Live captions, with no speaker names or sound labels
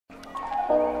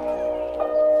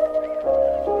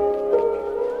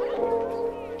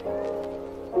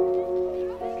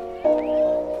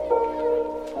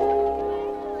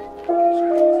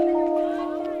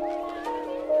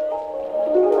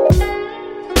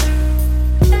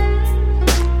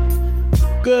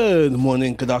Good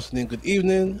morning, good afternoon, good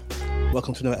evening.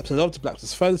 Welcome to another episode of The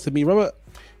Black's Friends. To me, Robert.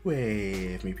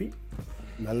 With me, Pete.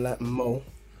 Man like Mo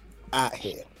out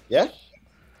here. Yeah?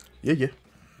 Yeah. Do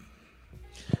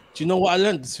you know what I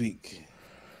learned this week?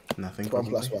 Nothing. One Probably.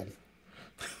 plus one.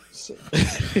 So,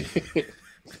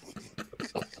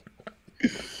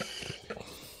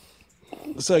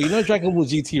 so you know Dragon Ball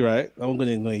GT, right? I'm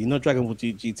gonna annoy you. You know Dragon Ball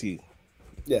GT.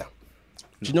 Yeah.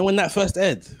 Do you know when that first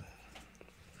aired?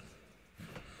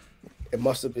 It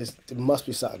must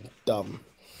be something dumb.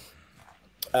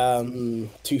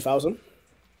 2000?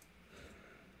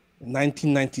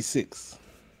 1996.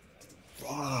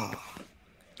 Wow.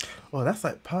 Oh, that's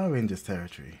like Power Rangers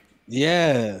territory.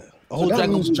 Yeah. A whole that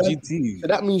Dragon Ball means GT. So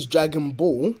that means Dragon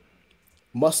Ball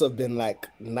must have been like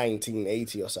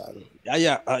 1980 or something.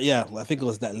 Yeah. I think it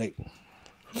was that late.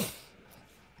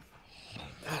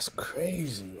 That's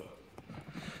crazy.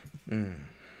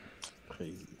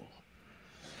 Crazy.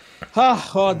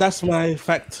 That's my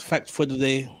fact for the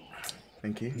day.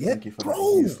 Thank you. Yeah, Thank you for bro.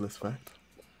 that useless fact.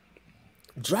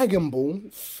 Dragon Ball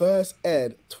first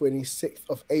aired 26th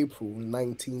of April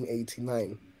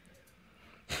 1989.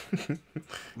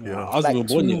 Yeah. I was Like even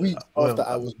 2 born yet. weeks after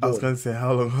I was I was born. going to say,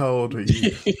 how old were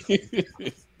you?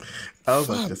 I was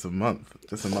like just a month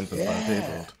and 5 days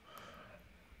old.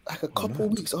 Like a couple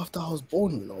weeks after I was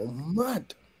born,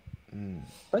 mad.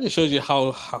 That just shows you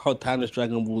how timeless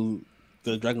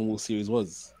the Dragon Ball series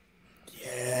was.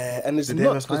 Yeah, and it's Did they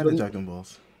ever nuts because find the Dragon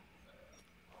Balls?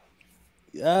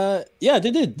 Yeah,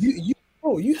 they did. you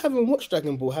haven't watched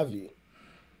Dragon Ball, have you?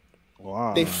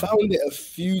 Wow. They found it a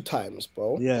few times,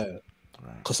 bro. Yeah.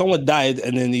 Because someone died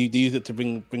and then they used it to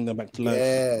bring them back to life.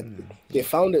 Yeah, they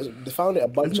found it. They found it a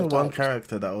bunch Isn't of there one times.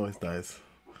 character that always dies?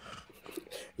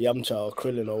 Yamcha or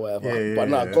Krillin or whatever. Yeah, but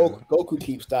no, yeah. Goku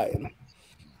keeps dying,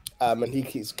 and he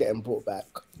keeps getting brought back.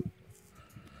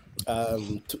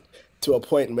 To a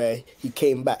point where he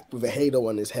came back with a halo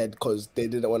on his head because they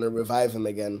didn't want to revive him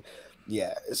again.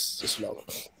 Yeah, it's long.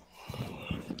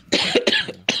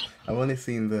 I've only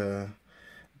seen the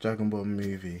Dragon Ball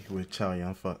movie with Chow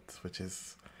Yun-fat, which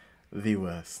is the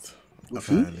worst,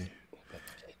 apparently.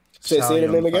 Say the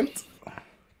name again.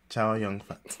 Chow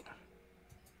Yun-fat.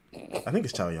 I think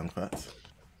it's Chow Yun-fat.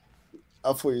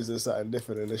 I thought you said something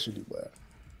different initially, but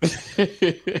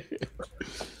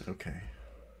Okay.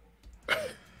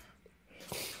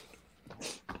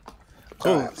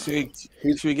 Cool. Alright.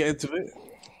 Should we get into it?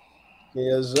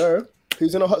 yes, sir.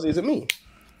 Who's in the hot seat? Is it me?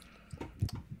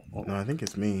 No, I think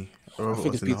it's me. Robert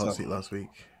think was it's in the hot Peter. seat last week.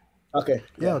 Okay.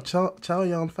 Yeah, Chow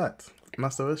Yun-fat.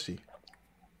 Master Roshi.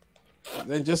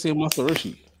 Then just say Master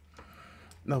Roshi.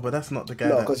 No, but that's not the guy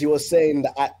No, that... because he was saying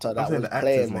the actor that saying was the actor's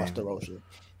playing name. Master Roshi.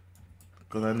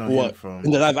 Because I know him What? from... In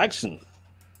the live action?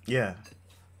 Yeah.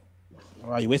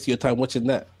 Wow, you wasted your time watching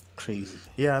that. Crazy.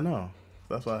 Yeah, I know.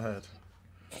 That's what I heard.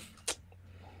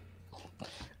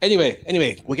 Anyway,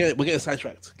 we're getting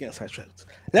sidetracked.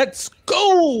 Let's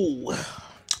go.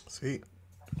 Sweet.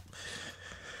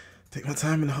 Take my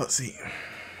time in the hot seat.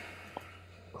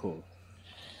 Cool.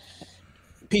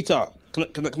 Peter,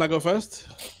 can I go first?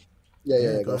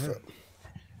 Yeah, go go for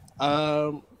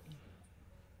ahead.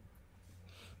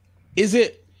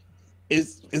 it.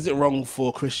 Is it wrong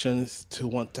for Christians to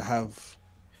want to have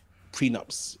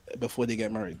prenups before they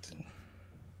get married?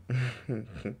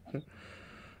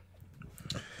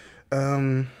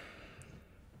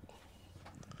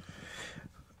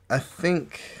 I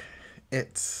think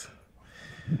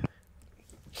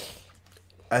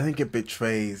it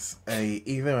betrays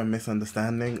either a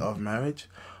misunderstanding of marriage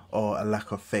or a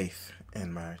lack of faith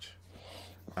in marriage.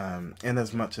 In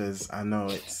as much as I know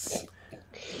it's,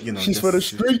 She's for the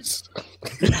streets.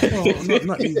 Well,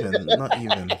 not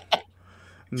even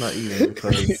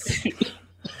because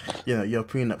your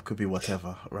prenup could be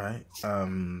whatever, right?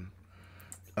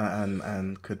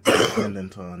 And could be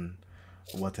dependent on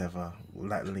whatever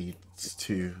that leads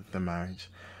to the marriage.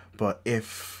 But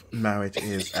if marriage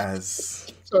is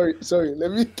as... Sorry,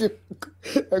 let me give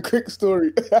a quick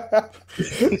story.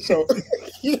 So,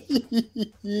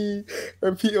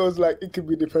 when Peter was like, it could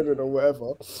be dependent on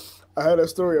whatever, I heard a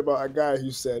story about a guy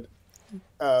who said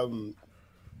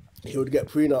he would get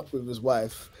prenup with his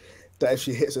wife that if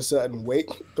she hits a certain weight,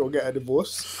 they'll get a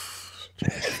divorce.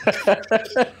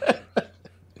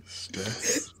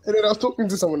 And then I was talking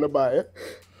to someone about it,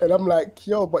 and I'm like,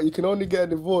 yo, but you can only get a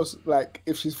divorce like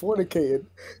if she's fornicating.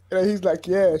 And he's like,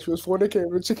 yeah, she was fornicating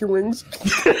with chicken wings.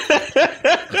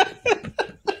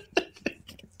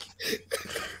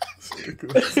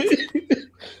 ridiculous.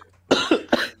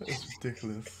 It's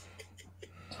ridiculous.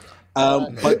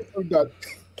 But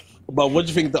what do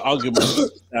you think the argument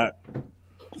is that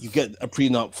you get a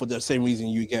prenup for the same reason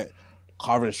you get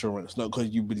car insurance, not because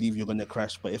you believe you're gonna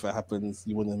crash, but if it happens,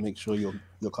 you want to make sure you're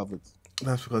covered.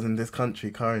 That's because in this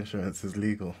country, car insurance is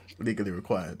legally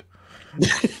required.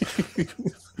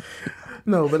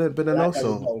 No, but then Like that as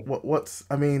also, well. what's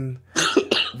I mean,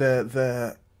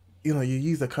 the you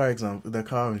use the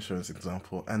car insurance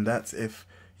example, and that's if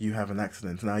you have an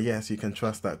accident. Now, yes, you can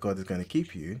trust that God is going to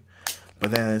keep you, but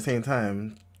then at the same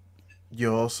time,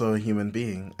 you're also a human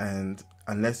being, and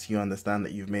unless you understand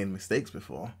that you've made mistakes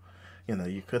before,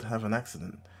 you could have an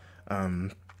accident.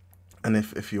 Um, and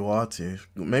if you are to,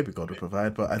 maybe God will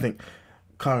provide, but I think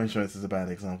car insurance is a bad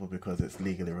example because it's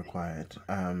legally required.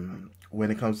 When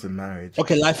it comes to marriage,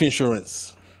 Okay, life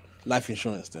insurance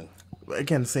then.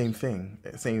 again, same thing.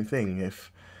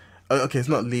 If okay, it's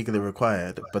not legally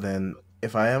required, but then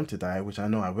if I am to die, which I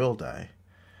know I will die,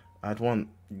 I'd want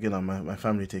my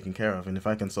family taken care of, and if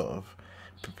I can sort of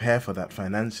prepare for that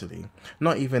financially,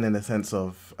 not even in the sense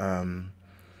of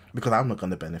because I'm not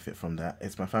going to benefit from that.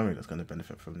 It's my family that's going to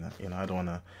benefit from that. I don't want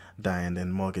to die and then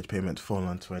mortgage payments fall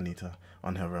onto Anita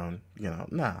on her own.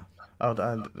 Nah.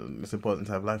 It's important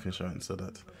to have life insurance so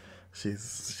that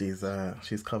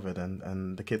she's covered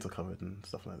and the kids are covered and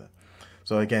stuff like that.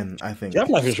 So again, I Do you have think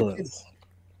life insurance?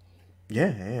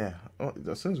 yeah, yeah, yeah. Well,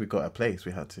 as soon as we got a place,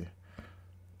 we had to.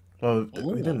 Well, we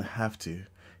Oh, didn't have to.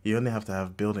 You only have to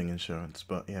have building insurance,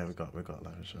 but yeah, we got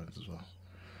life insurance as well.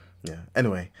 Yeah.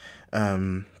 Anyway,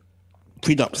 um,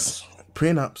 prenups.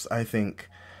 prenups. I think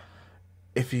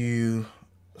if you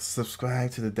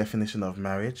subscribe to the definition of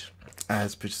marriage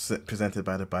as presented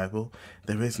by the Bible,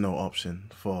 there is no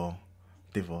option for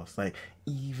divorce. Like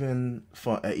even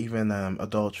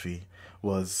adultery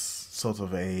was sort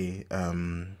of a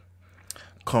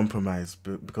compromise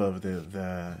because of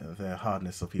the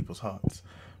hardness of people's hearts.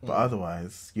 But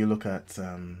otherwise, you look at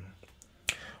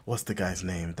what's the guy's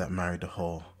name that married the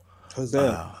whore?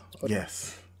 Hosea.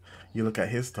 Yes. You look at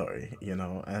his story,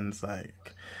 and it's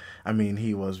like, I mean,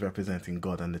 he was representing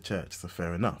God and the church, so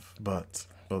fair enough. But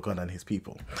well, God and His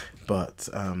people, but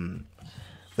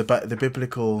the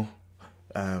biblical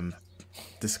um,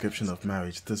 description of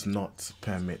marriage does not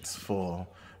permit for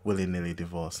willy nilly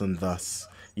divorce, and thus,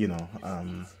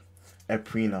 a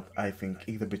prenup, I think,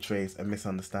 either betrays a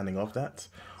misunderstanding of that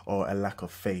or a lack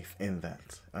of faith in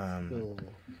that.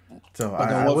 So But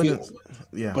then I what if you, wouldn't,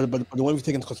 yeah. but then what if you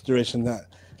take into consideration that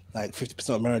like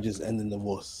 50% of marriages end in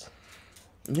divorce?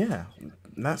 Yeah,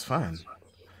 that's fine.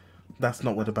 That's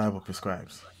not what the Bible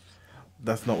prescribes.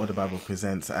 That's not what the Bible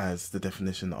presents as the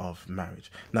definition of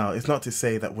marriage. Now, it's not to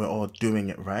say that we're all doing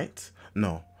it right.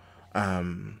 No.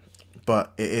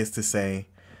 But it is to say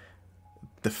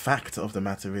the fact of the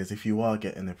matter is if you are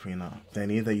getting a prenup, then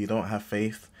either you don't have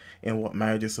faith in what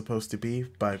marriage is supposed to be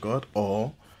by God,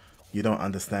 or you don't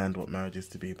understand what marriage is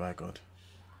to be by God.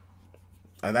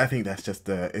 And I think it's just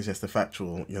a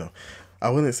factual, I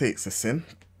wouldn't say it's a sin.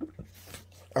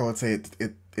 I would say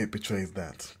it betrays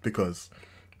that because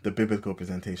the biblical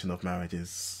presentation of marriage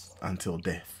is until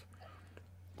death,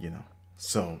 you know.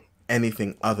 So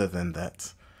anything other than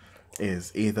that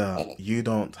is either you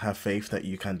don't have faith that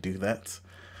you can do that,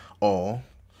 or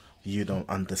you don't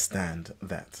understand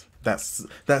that. That's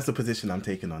the position I'm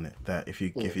taking on it. That if you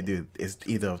do, it's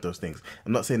either of those things.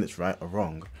 I'm not saying it's right or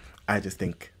wrong. I just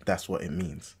think that's what it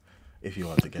means. If you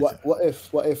want to get What it.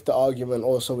 what if the argument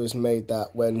also is made that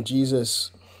when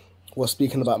Jesus was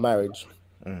speaking about marriage,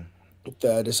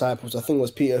 the disciples, I think it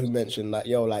was Peter who mentioned that,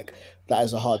 yo, like that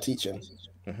is a hard teaching.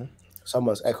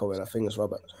 Someone's echoing, I think it's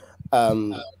Robert,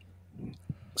 um,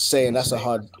 saying that's a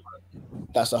hard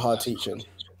teaching.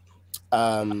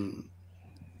 Um,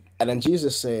 and then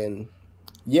Jesus saying,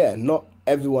 yeah, not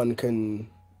everyone can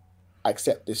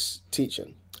accept this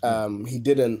teaching. He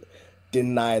didn't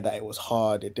deny that it was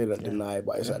hard. It didn't Yeah. deny,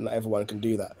 but it's Yeah. like not everyone can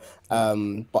do that.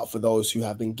 But for those who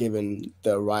have been given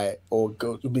the right or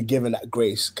be given that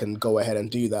grace, can go ahead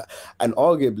and do that. And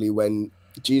arguably, when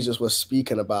Jesus was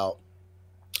speaking about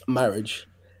marriage,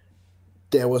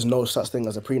 there was no such thing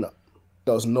as a prenup.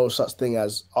 There was no such thing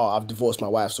as, oh, I've divorced my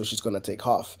wife, so she's gonna take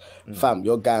half. Fam,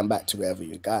 you're going back to wherever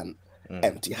you're going,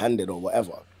 empty-handed or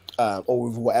whatever, or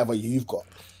with whatever you've got.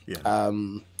 Yeah.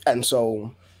 And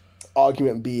so,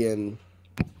 argument being,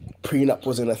 prenup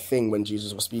wasn't a thing when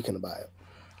Jesus was speaking about it.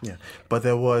 Yeah. But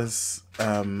there was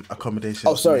Oh,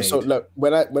 accommodations sorry. So made. look,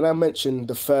 when I mentioned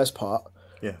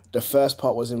Yeah. the first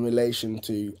part was in relation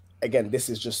to, again, this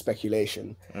is just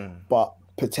speculation, but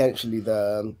potentially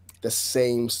the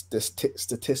same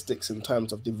statistics in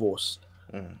terms of divorce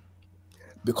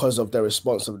because of the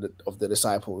response of the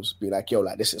disciples being like, yo,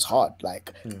 like this is hard,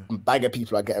 like bag of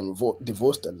people are getting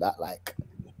divorced and that, like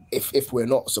if we're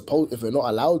not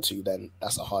allowed to, then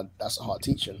that's a hard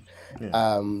teaching.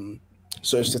 Yeah.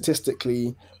 So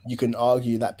statistically, you can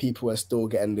argue that people are still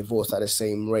getting divorced at the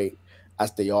same rate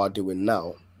as they are doing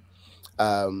now.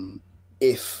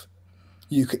 If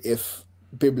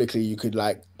biblically you could,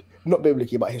 like, not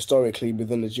biblically but historically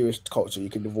within the Jewish culture, you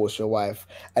could divorce your wife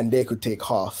and they could take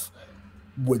half.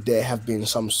 Would there have been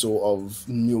some sort of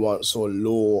nuance or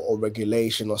law or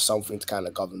regulation or something to kind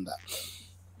of govern that?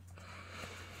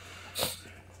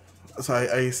 So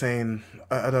are you saying,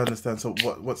 I don't understand. So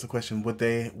what's the question? Would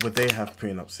they have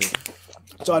prenups?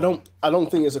 So I don't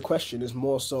think it's a question. It's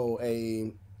more so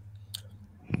a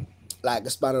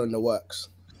spanner in the works,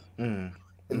 in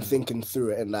thinking through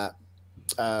it, and that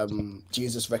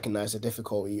Jesus recognized the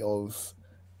difficulty of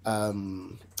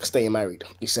staying married,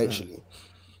 essentially.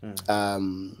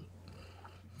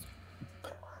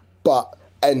 But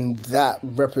that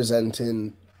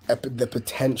representing the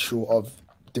potential of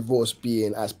divorce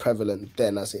being as prevalent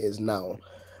then as it is now,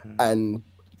 and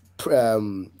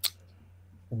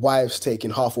wives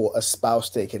taking half or a spouse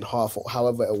taking half, or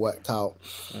however it worked out,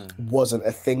 wasn't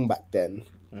a thing back then.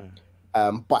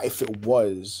 But if it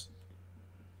was,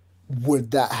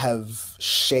 would that have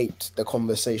shaped the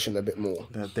conversation a bit more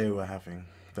that they were having?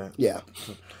 Yeah.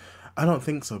 I don't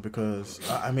think so, because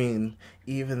I mean,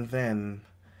 even then,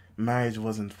 marriage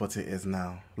wasn't what it is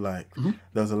now. Like,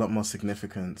 there was a lot more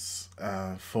significance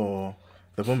for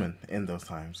the woman in those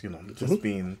times. You know, just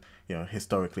being, you know,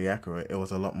 historically accurate, it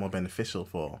was a lot more beneficial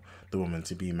for the woman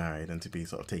to be married and to be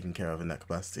sort of taken care of in that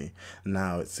capacity.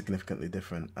 Now it's significantly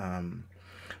different.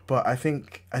 But I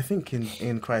think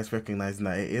in Christ recognizing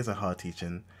that it is a hard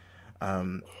teaching,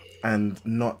 and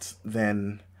not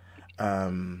then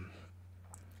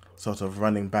sort of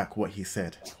running back what he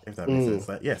said, if that makes sense.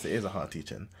 Like, yes, it is a hard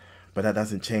teaching, but that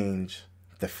doesn't change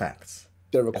the facts.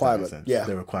 The requirement,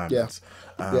 the requirements.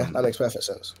 Yeah, that makes perfect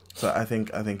sense. So I think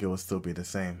it will still be the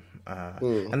same.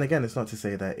 And again, it's not to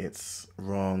say that it's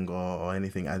wrong or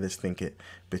anything. I just think it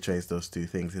betrays those two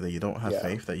things: either you don't have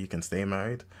faith that you can stay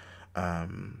married,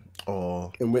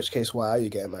 or in which case, why are you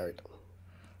getting married?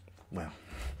 Well,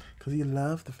 because you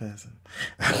love the person,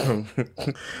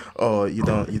 or you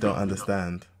don't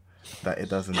understand that it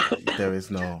doesn't. There is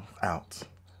no out.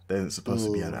 There isn't supposed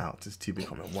to be an out. It's two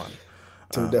becoming one.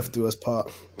 Till death do us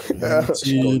part.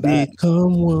 To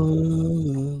become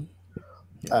one.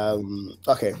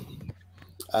 Okay.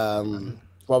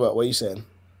 Robert, what are you saying?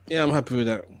 Yeah, I'm happy with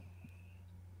that.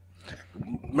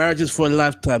 Marriage is for a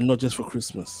lifetime, not just for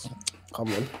Christmas.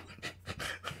 Come on.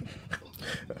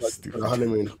 That's stupid. The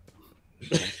honeymoon.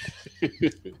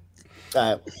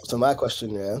 So my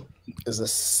question is a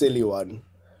silly one,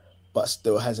 but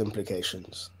still has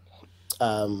implications.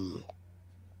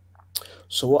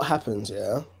 So what happens,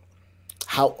 a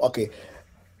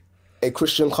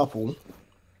Christian couple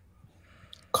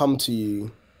come to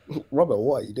you. Robert,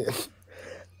 what are you doing?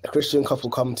 A Christian couple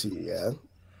come to you,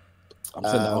 I'm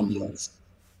sending the ambulance.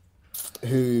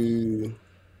 Who,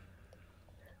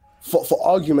 for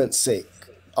argument's sake,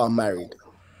 are married.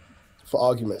 For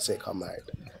argument's sake, are married.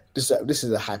 This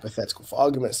is a hypothetical. For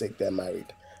argument's sake, they're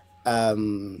married.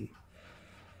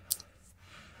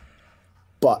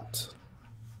 But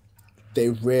they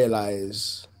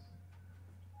realize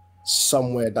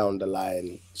somewhere down the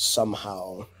line,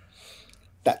 somehow,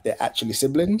 that they're actually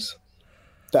siblings,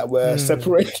 that were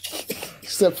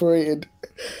separated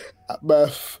at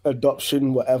birth,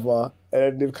 adoption, whatever, and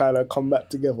then they've kind of come back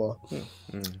together.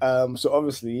 So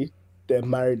obviously they're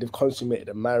married, they've consummated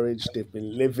a marriage, they've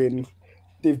been living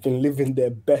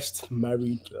their best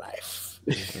married life.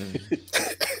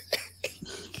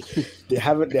 They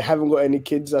haven't got any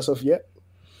kids as of yet.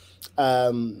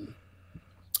 But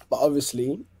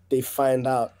obviously they find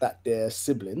out that they're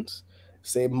siblings,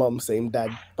 same mum, same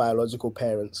dad, biological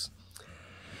parents.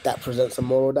 That presents a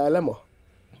moral dilemma.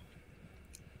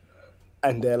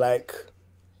 And they're like,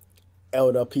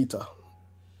 Elder Peter,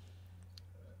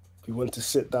 we want to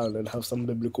sit down and have some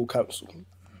biblical counsel.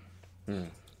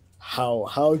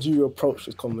 How do you approach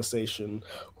this conversation?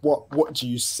 What do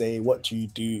you say? What do you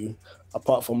do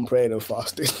apart from praying and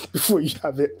fasting before you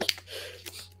have it?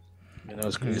 You know,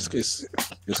 it's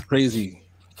crazy.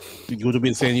 You would have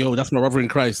been saying, "Yo, that's my brother in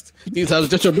Christ." He sounds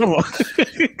just your brother.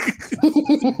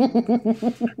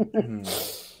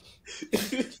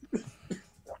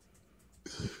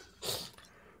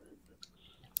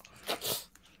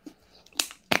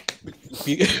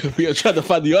 We are trying to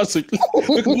find the answer.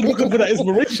 Look for that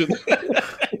inspiration.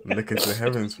 Look into the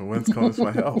heavens from whence comes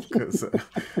my help, because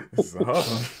this is a hard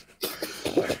one.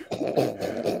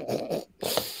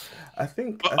 I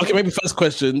think maybe first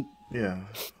question. Yeah.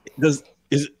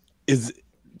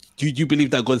 Do Do you believe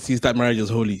that God sees that marriage as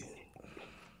holy?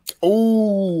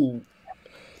 Oh,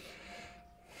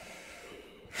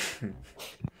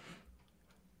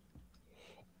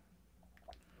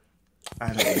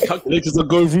 I don't know. Calculations are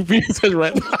going through people's head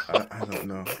right now. I don't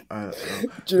know. I don't know.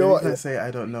 do you The know what? reason I say I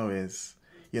don't know is,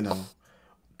 you know,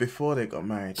 before they got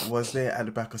married, was there at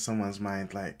the back of someone's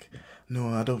mind like, no,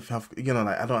 I don't have,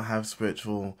 like I don't have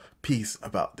spiritual peace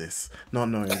about this, not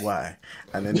knowing why,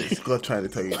 and then it's God trying to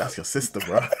tell you that's your sister,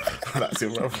 bro, that's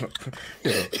your brother,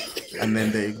 you know, and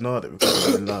then they ignored it because they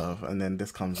were in love, and then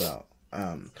this comes out.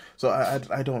 So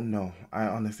I don't know. I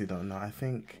honestly don't know. I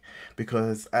think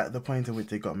because at the point at which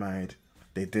they got married,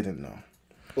 they didn't know.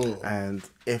 Mm. And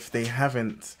if they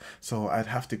haven't, so I'd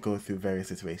have to go through various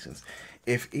situations.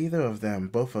 If either of them,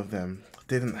 both of them,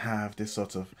 didn't have this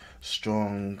sort of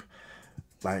strong,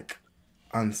 like,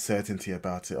 uncertainty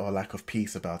about it or lack of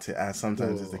peace about it, as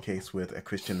sometimes is the Mm. case with a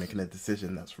Christian making a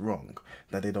decision that's wrong,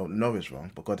 that they don't know is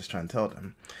wrong, but God is trying to tell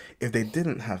them. If they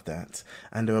didn't have that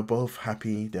and they were both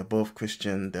happy, they're both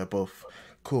Christian, they're both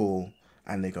cool,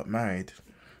 and they got married,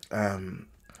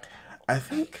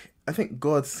 I think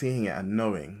God seeing it and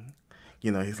knowing,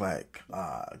 he's like,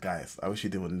 guys, I wish you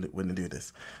did wouldn't do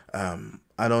this.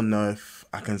 I don't know if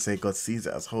I can say God sees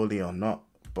it as holy or not,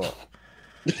 but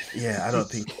yeah, I don't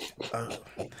think.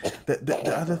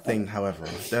 The other thing,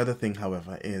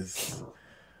 however, is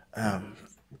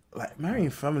like marrying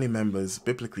family members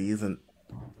biblically isn't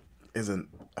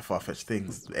a far fetched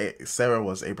thing. Sarah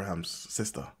was Abraham's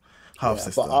sister, half Yeah,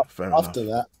 but sister. Fair after enough.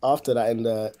 that, in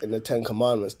the Ten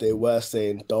Commandments, they were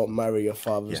saying don't marry your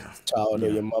father's Yeah, child or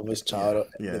yeah, your mother's yeah, child.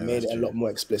 They yeah. made That's it a true. lot more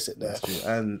explicit there. That's true.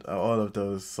 And all of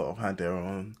those sort of had their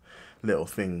own little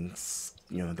things,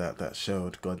 that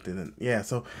showed God didn't. Yeah,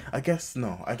 so I guess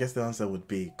no. I guess the answer would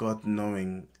be God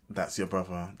knowing that's your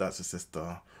brother, that's your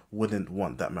sister, wouldn't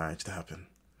want that marriage to happen.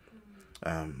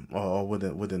 Or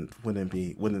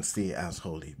wouldn't see it as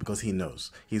holy because he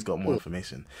knows he's got more Mm.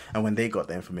 information, and when they got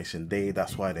the information,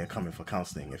 that's why they're coming for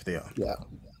counseling if they are. Yeah.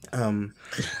 Um,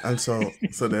 and so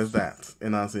there's that.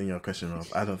 In answering your question, Rob,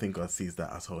 I don't think God sees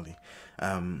that as holy.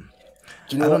 Um,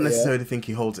 Do you I know don't what? Yeah. necessarily think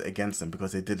He holds it against them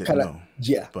because they didn't Can I? know.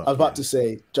 Yeah, I But was about yeah, to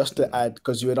say just to add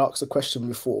because you had asked a question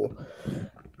before,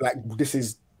 like this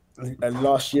is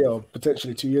last year or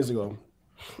potentially 2 years ago,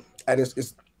 and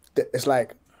it's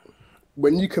like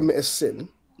when you commit a sin,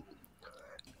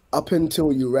 up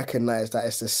until you recognize that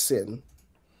it's a sin,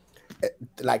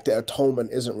 like the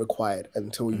atonement isn't required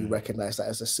until you recognize that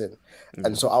as a sin.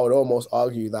 And so I would almost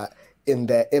argue that in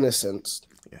their innocence,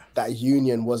 yeah, that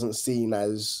union wasn't seen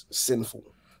as sinful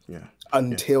yeah, yeah,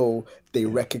 until they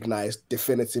yeah, recognized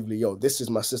definitively, yo, this is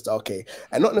my sister. Okay.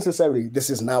 And not necessarily this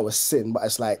is now a sin, but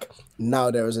it's like now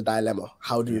there is a dilemma.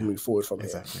 How do we yeah. move forward from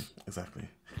here? Exactly.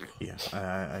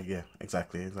 Yeah, yeah,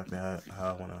 exactly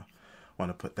how I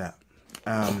wanna put that.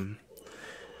 Um,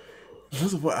 in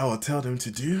terms of what I would tell them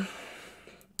to do,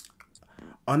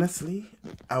 honestly,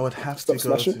 I would have to Stop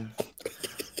go smashing. to.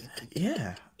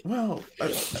 Yeah, well,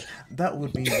 that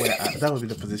would be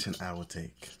the position I would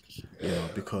take,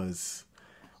 because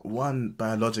one,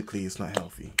 biologically it's not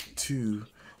healthy. Two,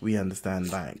 we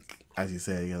understand, like as you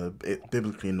say, it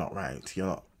biblically not right.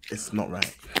 It's not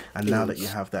right. And now that you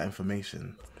have that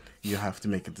information, you have to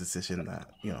make a decision that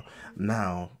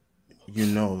now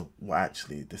well,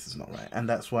 actually this is not right, and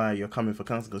that's why you're coming for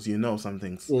counsel because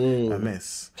something's Mm.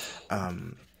 amiss.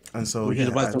 And so Would you yeah,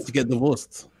 advise them to get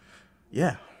divorced?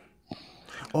 yeah,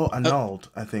 or Uh, annulled.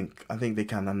 I think they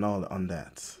can annul it on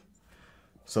that,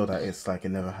 so that it's like it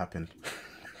never happened.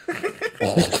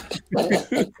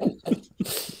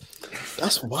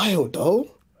 That's wild,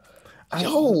 though. I,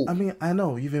 Yo, I mean, I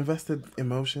know you've invested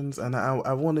emotions, and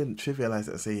I wouldn't trivialize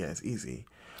it and say, yeah, it's easy.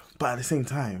 But at the same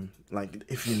time, like,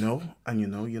 if you know, and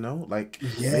like,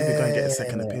 maybe go and get a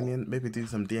second yeah. opinion, maybe do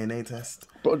some DNA test.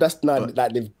 Bro, that's not But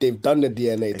like they've done the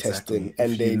DNA exactly, testing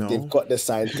and if you they've know, got the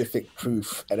scientific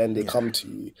proof, and then they yeah, come to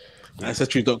you. yeah,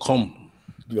 Ancestry.com.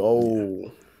 yeah.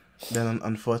 Yo, Then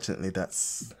unfortunately,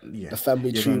 yeah, the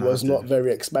family you're tree gonna have was to, not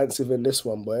very expansive in this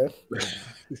one, boy. yeah,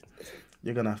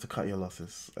 you're gonna have to cut your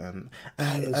losses, That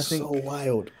and is so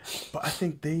wild. I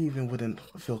think they even wouldn't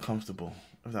feel comfortable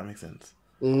if that makes sense.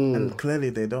 And Mm, clearly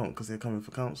they don't because they're coming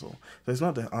for counsel. So it's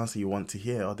not the answer you want to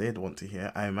hear or they'd want to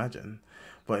hear, I imagine.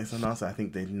 But it's an answer I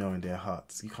think they know in their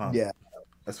hearts. You can't, yeah.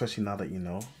 especially now that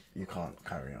you can't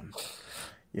carry on.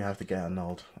 You have to get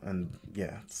annulled and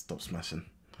yeah, stop smashing.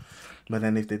 But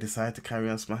then if they decide to carry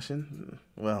on smashing,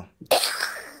 well,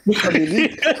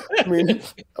 I mean,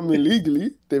 I mean,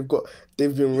 legally, they've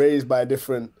been raised by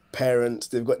different parents.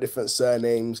 They've got different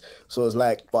surnames. So it's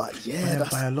like, but But yeah, then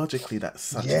that's biologically, that's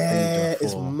such a danger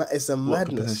for it's a what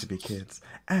could madness. potentially be kids,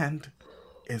 and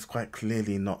it's quite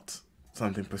clearly not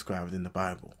something prescribed in the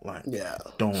Bible. Like, Yeah.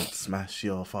 don't smash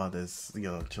your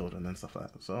children and stuff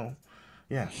like that. So,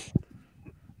 yeah.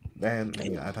 Then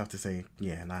I'd have to say,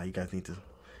 yeah, nah, you guys need to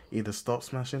either stop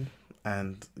smashing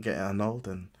and get it annulled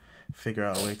and figure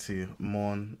out a way to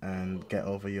mourn and get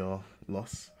over your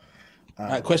loss.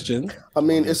 Question. I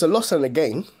mean, it's a loss and a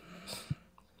gain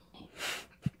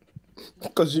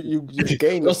because you've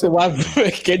gained a What's the sibling.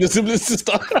 wife? Get the sibling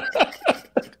sister.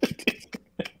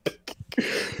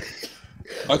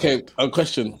 Okay,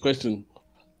 question.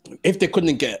 If they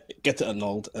couldn't get it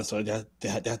annulled, and so they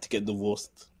had to get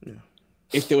divorced. Yeah.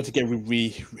 If they were to get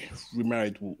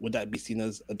remarried, would that be seen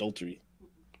as adultery?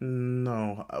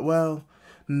 No. Well,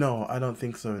 no, I don't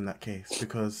think so in that case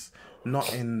because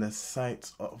not in the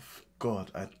sight of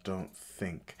God, I don't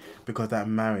think, because that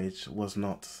marriage was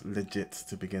not legit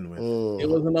to begin with. It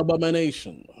was an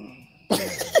abomination.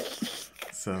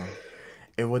 So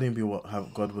it wouldn't be what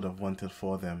God would have wanted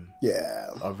for them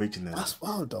Yeah, originally. that's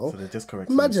wild though. So they just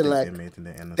corrected Imagine the mistake like they made in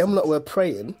the innocence. them lot were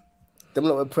praying,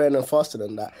 and fasting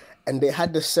and that, and they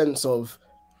had the sense of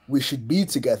we should be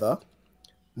together,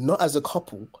 not as a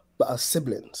couple, but as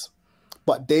siblings.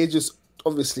 But they just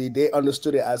obviously they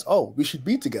understood it as, oh, we should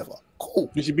be together.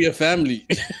 Cool. We should be a family.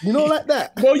 You know, like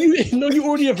that. No, you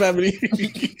already a family.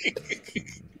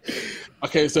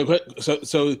 Okay, so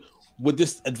would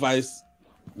this advice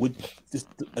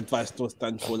still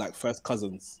stand for like first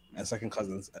cousins and second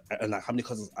cousins, and like how many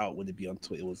cousins out would it be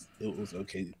until it was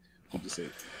okay to say?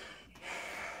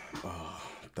 Oh,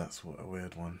 that's a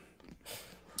weird one.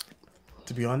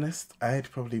 To be honest, I'd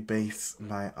probably base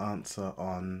my answer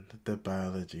on the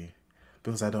biology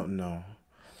because I don't know.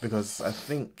 Because I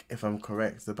think, if I'm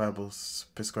correct, the Bible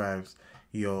prescribes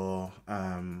your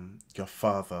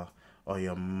father or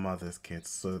your mother's kids,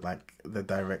 so like the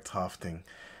direct half thing.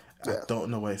 Yeah. I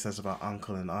don't know what it says about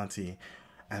uncle and auntie,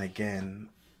 and again,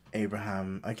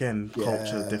 Abraham,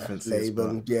 cultural differences.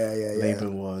 Laban, but yeah.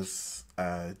 Laban was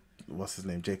what's his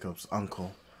name, Jacob's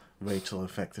uncle. Rachel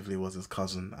effectively was his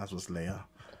cousin, as was Leah.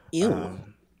 Ew.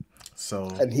 So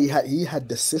And he had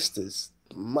the sisters,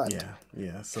 mad.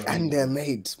 yeah. So And their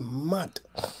maids, mad.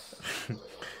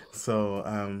 So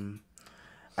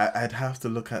I'd have to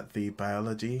look at the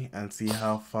biology and see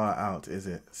how far out is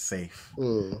it safe,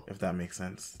 if that makes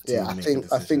sense. Yeah,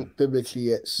 I think biblically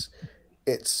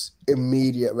it's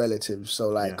immediate relatives, so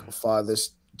like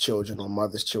father's children or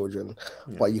mother's children,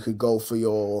 but you could go for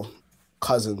your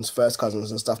cousins, first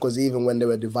cousins and stuff, because even when they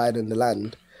were dividing the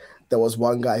land, there was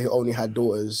one guy who only had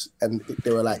daughters, and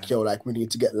they were like, yo, like, we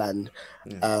need to get land.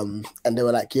 And they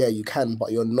were like, yeah, you can,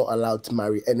 but you're not allowed to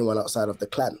marry anyone outside of the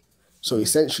clan. So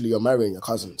essentially you're marrying your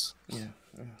cousins.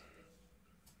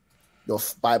 You're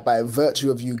by virtue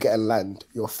of you getting land,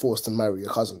 you're forced to marry your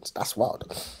cousins. That's wild.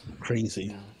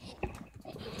 Crazy.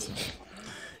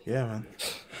 Yeah, man.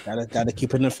 Gotta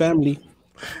keep it in the family.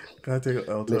 Can I take it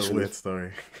out to a weird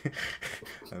story?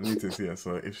 I need to see her.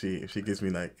 So if she gives me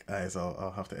like eyes,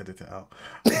 I'll have to edit it out.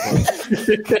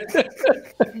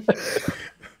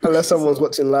 Unless someone's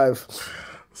watching live.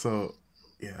 So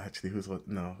yeah, actually, who's what?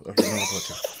 No, okay, no one's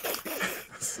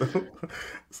watching.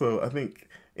 So I think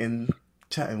in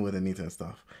chatting with Anita and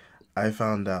stuff, I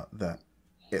found out that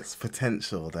it's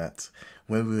potential that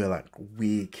when we were like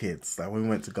wee kids, like when we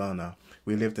went to Ghana,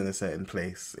 we lived in a certain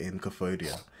place in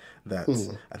Kofodia that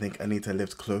I think Anita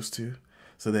lived close to.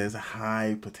 So there's a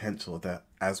high potential that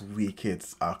as wee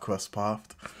kids our paths crossed.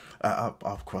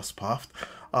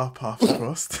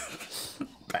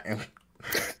 Damn.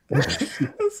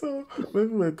 So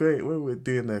when we were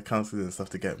doing the counseling and stuff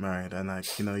to get married, and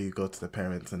like, you know, you go to the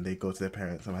parents and they go to their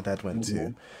parents, and my dad went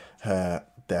to her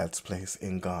dad's place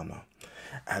in Ghana.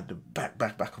 At the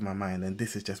back of my mind, and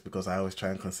this is just because I always try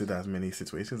and consider as many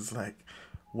situations, like,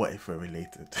 what if we're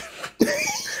related?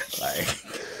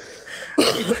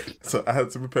 So I had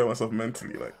to prepare myself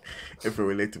mentally, like, if we're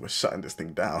related, we're shutting this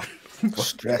thing down.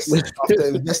 Stress. After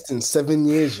investing 7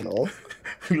 years, you know.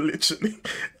 Literally.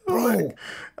 Bro. Like,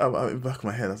 I'm in the back of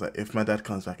my head, I was like, if my dad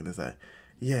comes back and is like,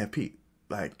 yeah, Pete,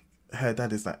 like, her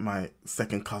dad is like my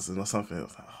second cousin or something, I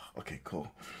was like, oh, okay, cool.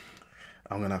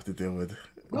 I'm going to have to deal with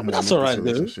but that's all right,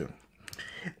 though.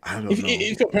 I don't know.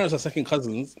 If your parents are second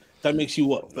cousins, that makes you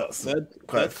what? Third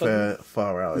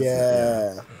far out.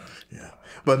 Yeah. Yeah.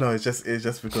 But no, it's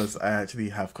just because I actually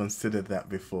have considered that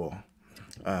before.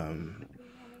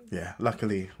 Yeah.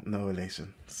 Luckily, no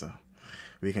relation. So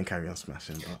we can carry on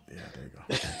smashing. But yeah, there you go.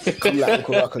 Come like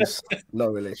Uncle Ruckus, no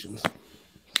relations.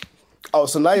 Oh,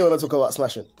 so now you want to talk about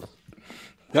smashing?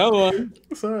 Come on.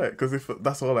 It's alright, because if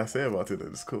that's all I say about it, then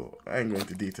it's cool. I ain't going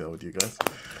into detail with you guys.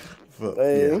 But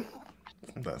Hey. yeah,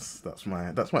 that's my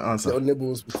answer. Little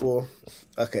nibbles before.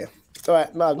 Okay. It's all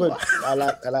right. Nah, good. I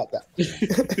like that.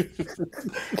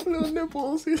 Little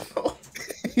nipples, you know.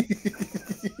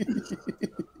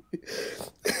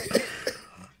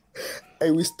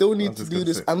 Hey, we still need to just do gonna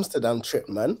this say- Amsterdam trip,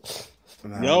 man.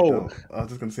 Nah, Yo. we don't. I was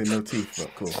just gonna say no teeth,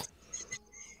 but cool.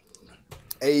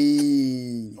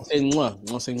 Hey. Say moi.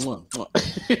 I'm saying moi.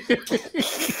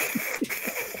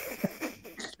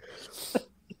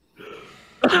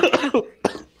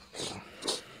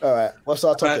 All right. What's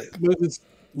our topic?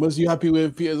 Was you happy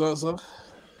with Peter's answer?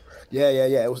 Yeah.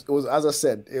 It was as I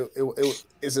said.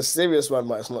 It's a serious one,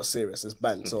 but it's not serious. It's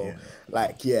banned. So,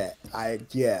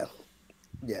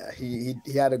 He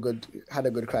had a good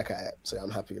crack at it. So I'm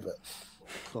happy with it.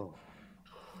 Cool.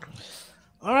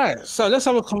 All right, so let's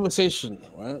have a conversation.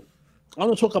 Right, I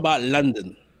want to talk about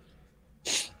London.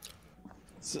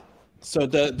 So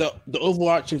the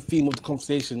overarching theme of the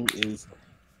conversation is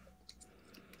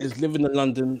living in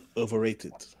London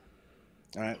overrated?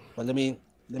 All right, but let me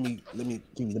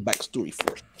give you the backstory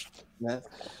first. Yeah,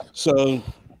 so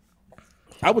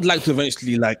I would like to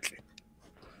eventually buy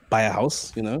a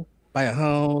house. Buy a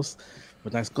house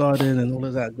with a nice garden and all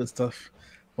of that good stuff.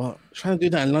 But trying to do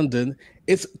that in London,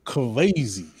 it's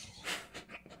crazy.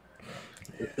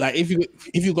 Like if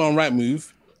you go on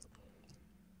Rightmove,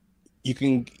 you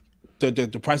can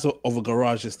the price of a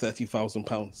garage is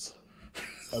 £30,000.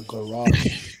 A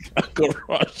garage. A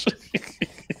garage.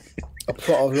 A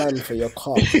plot of land for your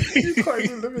car. You can't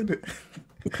even live in it.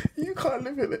 You can't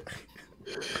live in it.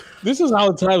 This is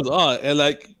how times are,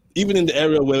 and even in the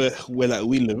area where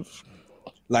we live,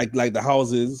 like the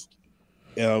houses,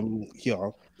 here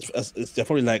they're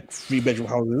probably 3-bedroom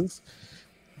houses,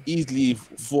 easily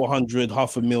 400,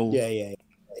 £500,000. Yeah.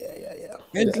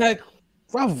 And it's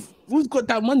bruv, who's got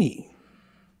that money?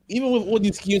 Even with all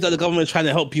these schemes that the government is trying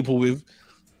to help people with,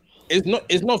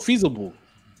 it's not feasible.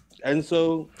 And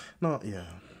so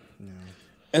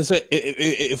And so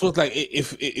it feels like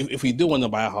if we do want to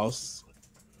buy a house,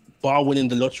 bar winning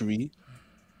the lottery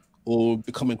or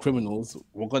becoming criminals,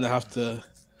 we're gonna have to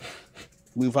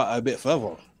move out a bit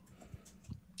further.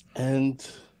 And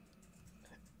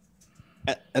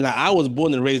I was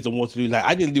born and raised in Waterloo.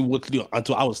 I didn't leave Waterloo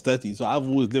until I was 30, so I've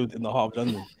always lived in the heart of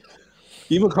London.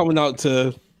 Even coming out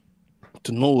to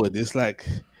Norwood, it's like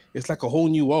a whole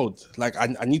new world.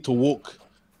 I need to walk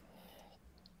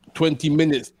 20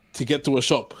 minutes to get to a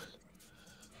shop.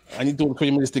 I need to walk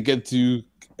 20 minutes to get to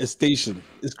a station.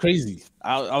 It's crazy.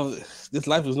 This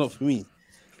life is not for me.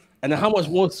 And how much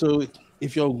more so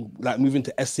if you're moving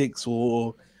to Essex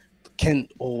or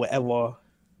Kent or whatever.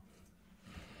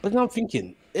 But now I'm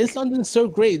thinking, is London so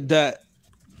great that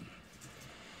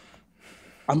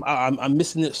I'm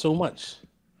missing it so much?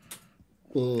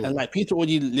 And Peter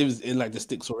already lives in the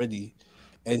sticks already,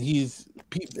 and he's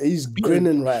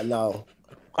grinning right now.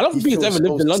 I don't think Peter's ever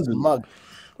lived in London.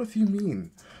 What do you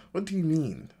mean? What do you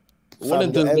mean?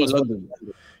 Wellington's not London.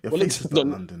 Your face is not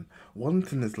London.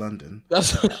 Wellington is London.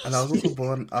 And I was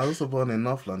also born in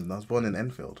North London. I was born in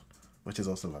Enfield, which is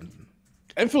also London.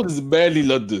 Enfield is barely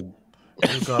London.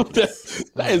 Regardless.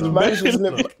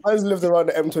 Man's lived around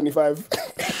the M25.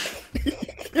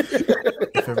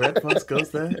 If a red bus goes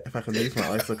there, if I can use my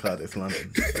Oyster card, it's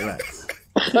London. Relax.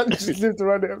 I just lived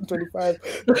around the M25.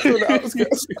 On the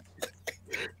outskirts.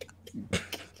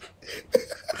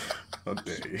 How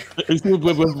dare you? When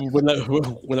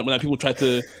people try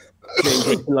to claim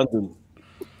Great to London.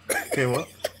 Okay, what?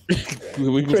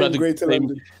 When people try to Great to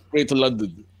London. Great to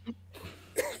London.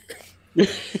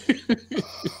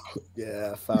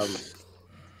 Yeah, fam.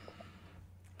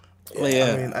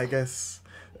 Yeah. I mean, I guess.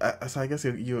 So I guess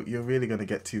you're really gonna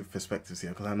get two perspectives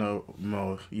here, because I know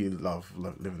Mo, you love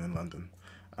living in London,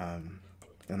 and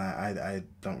I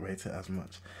don't rate it as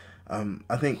much.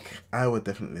 I think I would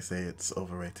definitely say it's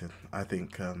overrated. I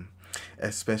think,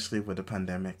 especially with the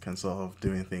pandemic and sort of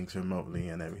doing things remotely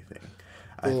and everything,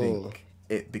 I think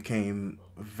it became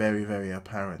very, very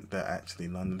apparent that actually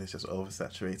London is just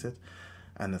oversaturated,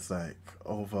 and it's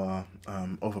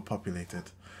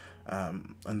overpopulated,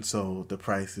 and so the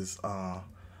prices are,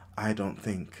 I don't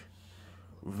think,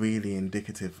 really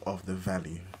indicative of the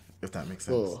value, if that makes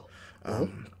sense.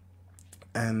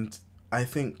 And I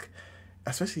think,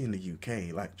 especially in the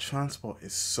UK, transport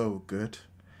is so good.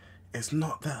 It's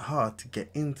not that hard to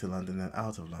get into London and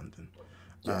out of London.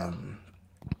 And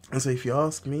so if you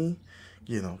ask me,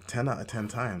 10 out of 10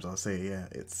 times I'll say, yeah,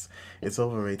 it's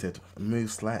overrated.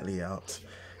 Move slightly out.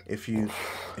 If your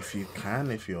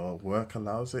work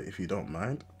allows it, if you don't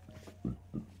mind,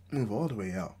 move all the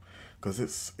way out. Because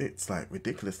it's like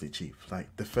ridiculously cheap.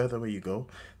 Like the further away you go,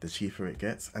 the cheaper it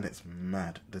gets, and it's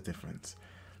mad the difference.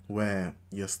 Where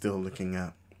you're still looking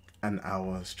at an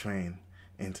hour's train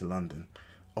into London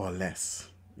or less,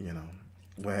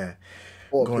 where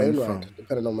Or a going plane from, ride,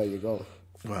 depending on where you go.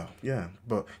 well, yeah,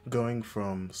 but going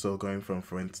from,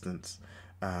 for instance,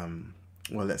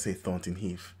 let's say Thornton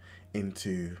Heath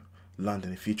into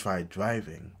London, if you try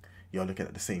driving, you're looking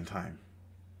at the same time.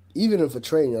 Even if a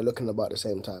train, you're looking about the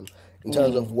same time. In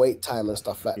terms of wait time and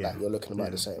stuff like Yeah, that, you're looking about yeah.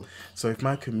 the same. So if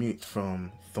my commute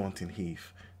from Thornton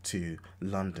Heath to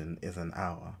London is an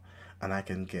hour, and I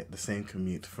can get the same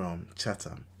commute from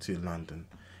Chatham to London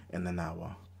in an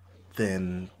hour,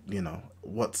 then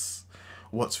what's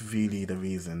really the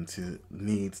reason to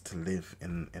need to live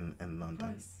in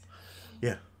London?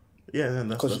 Yeah, yeah, then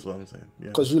that's what I'm saying. Yeah,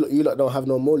 Because you lot don't have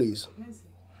no mollies.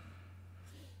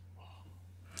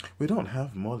 we don't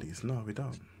have mollies. No, we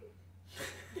don't.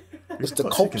 It's the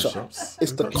got chicken culture. shops.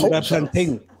 It's We've the got You buy culture.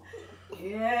 plantain.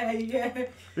 Yeah.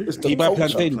 It's You the buy culture.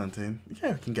 plantain. Plantain.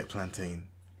 Yeah, we can get plantain.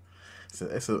 So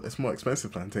it's more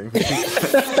expensive plantain.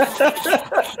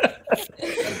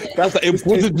 That's the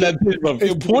important plantain, bro.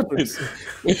 Important.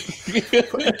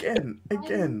 But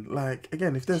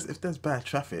again, if there's bad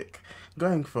traffic,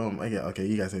 going from okay,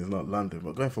 you guys say it's not London,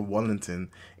 but going from Wallington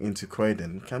into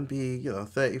Croydon can be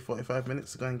 30, 45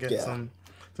 minutes to go and get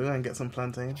some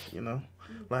plantain.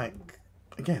 Like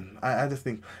again, I just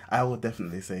think I would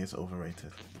definitely say it's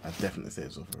overrated.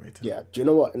 Yeah. Do you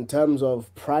know what? In terms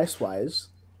of price wise,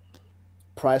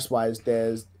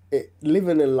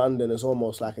 living in London is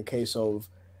almost like a case of,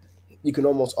 you can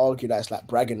almost argue that it's like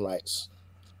bragging rights.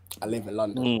 I live in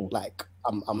London. Like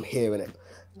I'm here in it.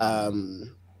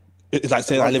 It's like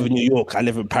saying I live in New York, I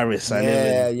live in Paris, I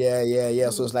live in... Yeah.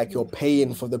 So it's like you're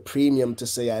paying for the premium to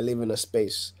say I live in a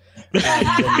space.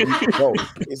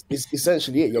 It's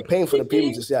essentially it. You're paying for the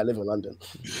premium to say I live in London.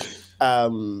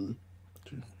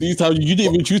 These times you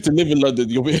didn't even choose to live in London.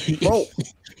 Bro,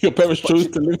 Your parents chose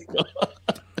to live.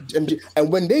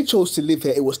 and when they chose to live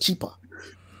here, it was cheaper.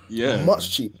 Yeah,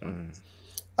 Much cheaper.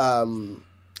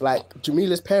 Like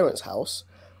Jamila's parents' house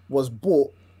was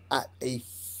bought at a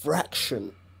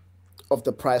fraction of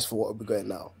the price for what we're going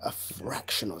now. A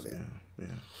fraction of it. Yeah.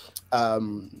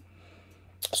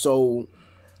 So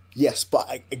yes, but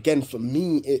again, for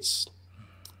me, it's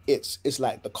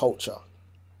like the culture.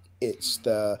 It's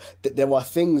there are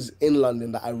things in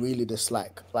London that I really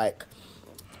dislike. Like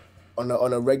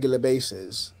on a regular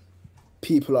basis,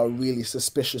 people are really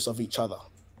suspicious of each other.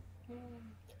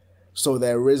 So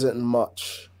there isn't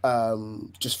much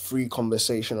just free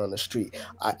conversation on the street.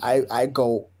 I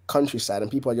go countryside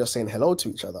and people are just saying hello to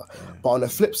each other. But on the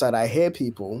flip side, I hear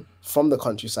people from the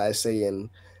countryside saying,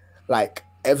 like,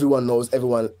 everyone knows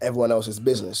everyone else's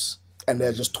business and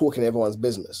they're just talking everyone's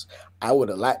business. I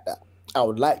wouldn't like that. I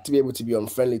would like to be able to be on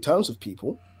friendly terms with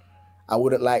people. I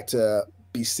wouldn't like to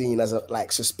be seen as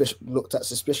looked at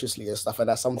suspiciously and stuff, and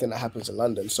that's something that happens in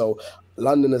London. So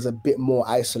London is a bit more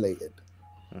isolated.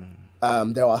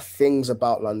 There are things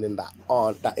about London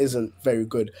that isn't very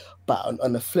good. But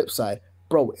on the flip side,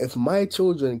 bro, if my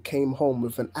children came home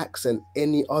with an accent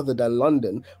any other than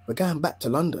London, we're going back to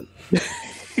London.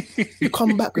 You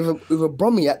come back with a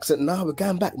Brummy accent, now we're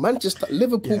going back. Manchester,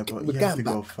 Liverpool, Yeah, but we're you have going to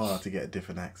go back. far to get a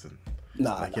different accent. You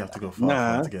You have to go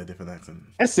far to get a different accent.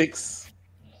 Essex.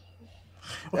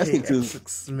 Okay, Essex is...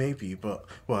 Essex maybe, but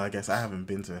I guess I haven't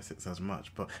been to Essex as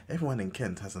much. But everyone in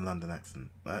Kent has a London accent.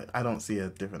 I don't see a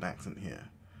different accent here.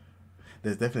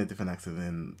 There's definitely a different accent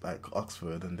in like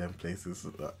Oxford and them places.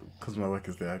 Because my work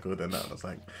is there, I go there now. I was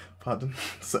like, pardon,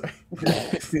 sorry.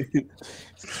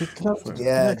 Some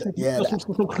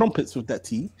crumpets with that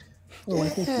tea.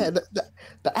 Yeah,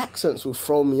 the accents will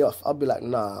throw me off. I'll be like,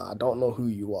 nah, I don't know who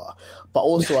you are. But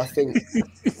also, I think,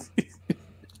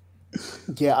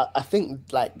 I think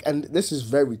like, and this is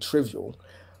very trivial,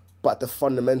 but the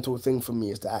fundamental thing for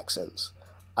me is the accents.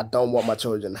 I don't want my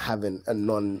children having a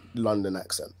non-London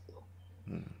accent.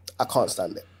 I can't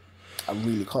stand it. I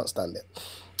really can't stand it.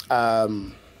 I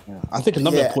think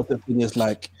another important thing is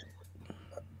like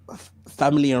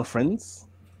family and friends.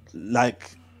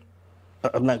 Like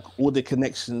all the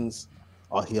connections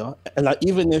are here, and like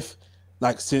even if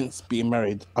like since being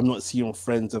married, I'm not seeing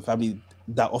friends and family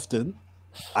that often.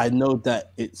 I know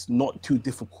that it's not too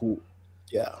difficult.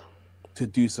 To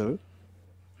do so.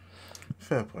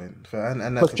 Fair point. Fair,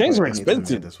 and because trains are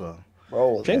expensive as well.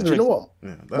 Bro, do you know what?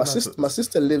 Yeah, my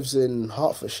sister lives in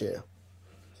Hertfordshire.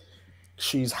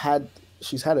 She's had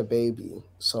she's had a baby,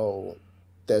 so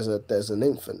there's an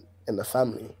infant in the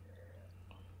family.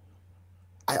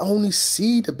 I only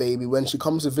see the baby when she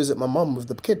comes to visit my mum with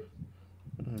the kid.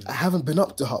 I haven't been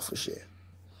up to Hertfordshire.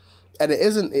 And it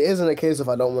isn't a case of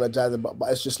I don't want to jazz it, but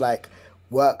it's just like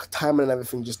work, timing and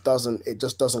everything just doesn't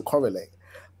correlate.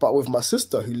 But with my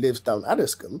sister who lives down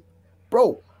Addiscombe,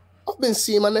 bro, I've been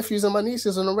seeing my nephews and my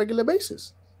nieces on a regular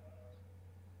basis.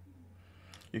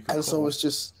 And so it's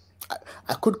just,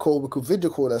 I could call, we could video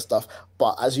call and stuff,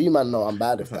 but as you man know, I'm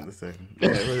bad at that. It's not the same. Yeah,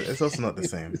 it's also not the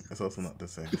same. It's also not the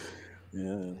same.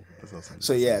 Yeah.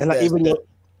 So yeah, and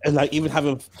like even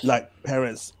having like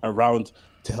parents around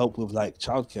to help with like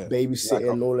childcare, babysitting,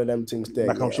 like, all of them things there.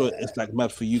 Like I'm sure it's like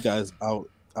mad for you guys out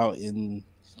in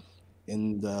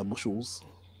the bushels.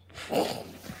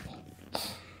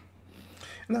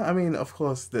 No, I mean, of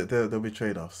course, there'll be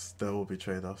trade-offs. There will be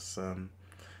trade-offs.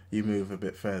 You move a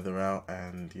bit further out,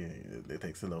 and it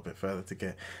takes a little bit further to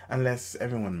get, unless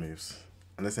everyone moves,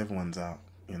 unless everyone's out.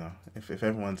 You know, if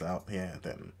everyone's out here,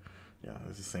 then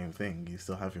it's the same thing. You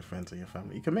still have your friends or your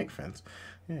family. You can make friends.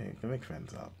 Yeah, you can make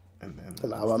friends out.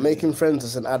 But making friends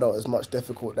as an adult is much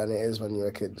difficult than it is when you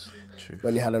were kids. True.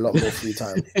 When you had a lot more free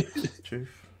time. Truth.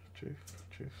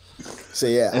 So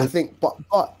yeah, I think, but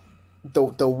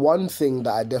the one thing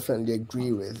that I definitely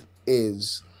agree with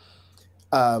is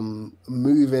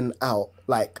moving out.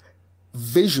 Like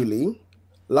visually,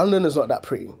 London is not that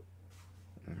pretty.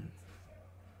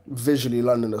 Visually,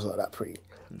 London is not that pretty.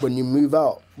 When you move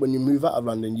out of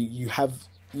London,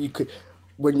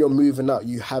 when you're moving out,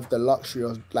 you have the luxury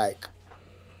of like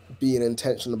being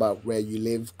intentional about where you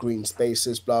live, green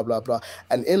spaces, blah blah blah.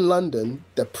 And in London,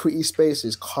 the pretty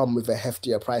spaces come with a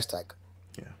heftier price tag.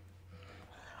 Yeah.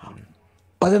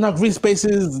 But then our green space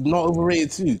is not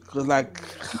overrated too, because like,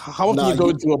 how often you go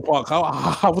into a park? How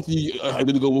often are you going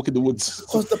to go walk in the woods?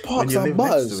 Because the parks are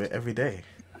buzzed. Next to it every day.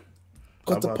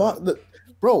 Because the park,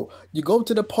 bro, you go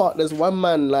to the park. There's one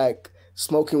man like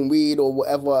smoking weed or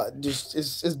whatever. Just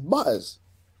it's buzz.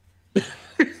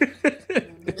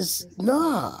 It's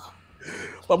nah.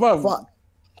 But man,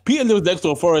 Peter lives next to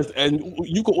a forest, and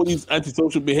you got all these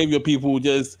antisocial behavior people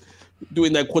just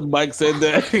doing their quad bikes and.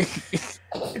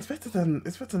 It's better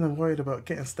than worried about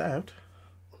getting stabbed.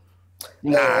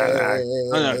 Nah.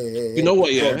 You know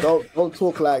what? Yeah. Bro, don't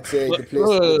talk like saying the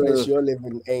place you're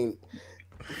living ain't.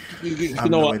 I'm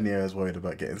nowhere near as worried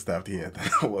about getting stabbed here than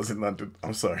I was in London.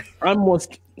 I'm sorry. I'm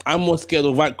more scared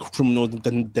of white criminals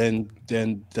than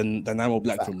I'm of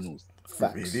black criminals.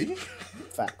 Facts. Really?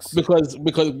 Facts. Because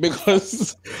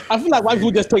I feel like white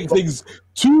people just take things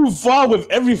too far with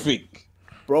everything.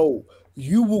 Bro,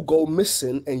 you will go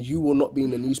missing and you will not be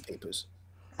in the newspapers.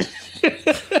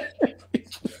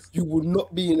 You will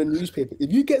not be in the newspaper.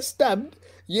 If you get stabbed,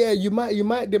 yeah, you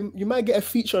might get a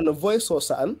feature on The Voice or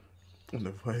something. On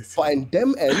The Voice. But in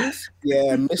them ends,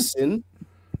 missing,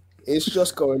 it's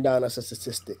just going down as a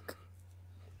statistic.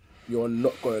 You're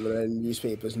not going on any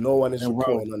newspapers. No one is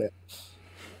reporting on it.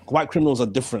 White criminals are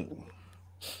different.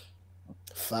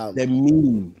 Fam. They're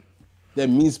mean. They're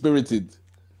mean-spirited.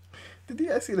 Did you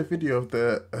guys see the video of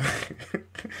the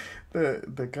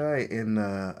guy in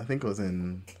I think it was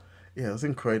in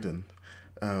Croydon,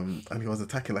 and he was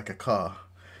attacking like a car.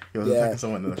 He was attacking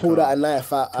someone in a car. Pulled out a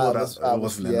knife out. It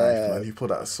wasn't a knife, man. He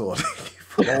pulled out a sword.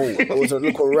 It was a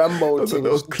little Rambo thing.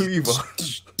 It was cleaver.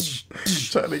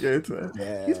 Trying to get into it.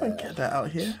 Yeah. You don't get that out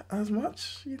here as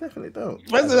much. You definitely don't.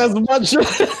 As much.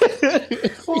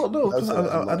 Well, no,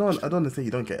 I don't want to say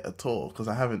you don't get it at all, because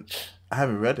I haven't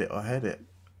read it or heard it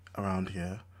around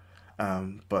here.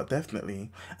 But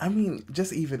definitely, I mean,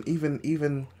 just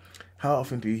even how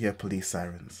often do you hear police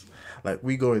sirens? Like,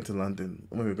 we go into London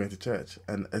when we're going to church,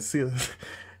 and as soon as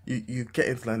you get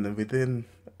into London, within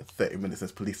 30 minutes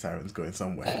there's police sirens going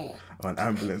somewhere or an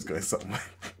ambulance going somewhere.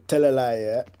 Tell a lie,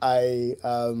 yeah.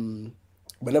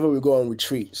 Whenever we go on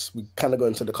retreats, we kind of go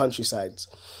into the countrysides,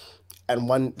 and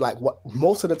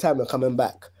most of the time we're coming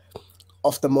back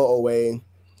off the motorway.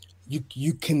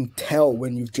 You can tell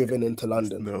when you've driven into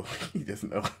London. No, you just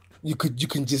know. You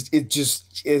can just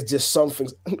it's just something.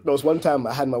 There was one time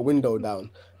I had my window down.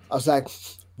 I was like,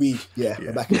 we're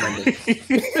back in London.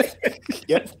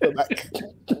 Yep, we're back.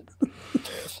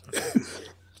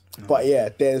 But yeah,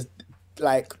 there's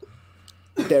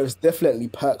definitely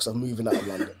perks of moving out of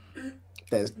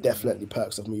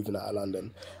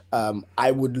London.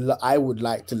 I would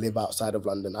like to live outside of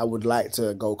London. I would like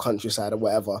to go countryside or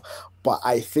whatever. But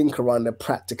I think around the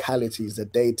practicalities, the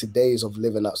day-to-days of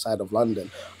living outside of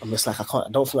London, I'm just like, I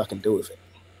don't think I can deal with it.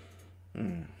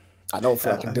 I don't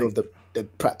think I can deal with the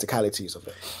practicalities of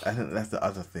it. I think that's the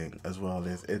other thing as well,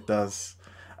 is it does,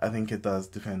 I think it does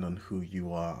depend on who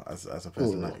you are as a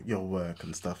person, like your work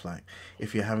and stuff. Like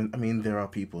if you're having, I mean, there are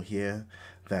people here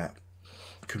that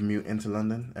commute into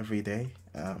London every day,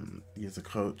 use a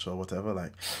coach or whatever.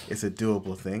 Like it's a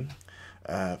doable thing.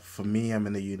 For me, I'm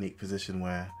in a unique position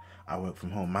where I work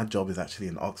from home. My job is actually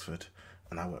in Oxford,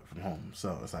 and I work from home.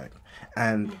 So it's like,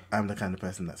 and I'm the kind of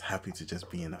person that's happy to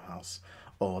just be in a house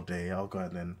all day. I'll go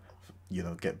and then,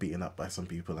 get beaten up by some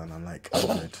people, and I'm like,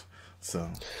 I'm good.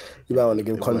 So You might want to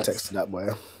give it context works. to that, boy.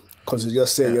 Because you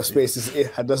just say Yeah, your space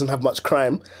doesn't have much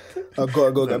crime. I've got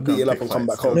to go get beaten up and come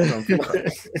back home. Yeah.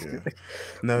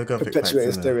 No, go and pick fights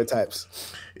Perpetuating stereotypes.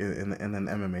 in an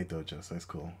MMA dojo, so it's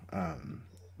cool.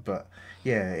 But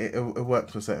yeah, it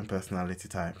works for certain personality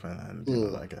type, and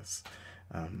I guess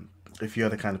if you're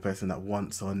the kind of person that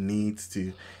wants or needs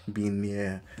to be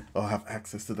near or have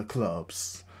access to the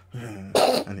clubs, and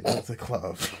it's a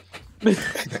club, then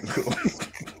cool.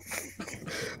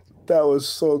 That was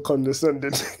so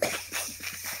condescending.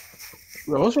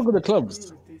 Bro, what's wrong with the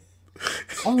clubs?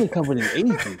 I haven't covered in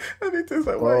ages. And it is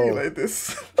like, why are you like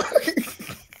this?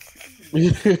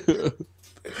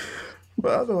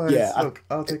 But otherwise, Yeah, look,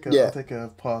 I'll take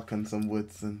a park and some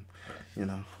woods, and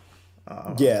I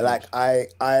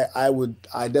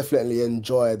definitely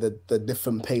enjoy the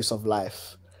different pace of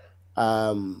life,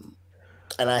 and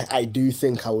I do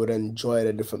think I would enjoy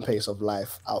the different pace of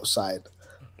life outside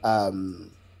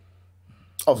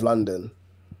of London.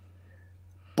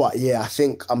 But yeah, I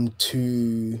think I'm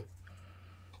too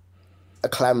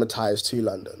acclimatized to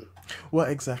London. What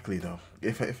exactly though?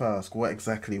 If I ask, what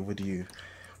exactly would you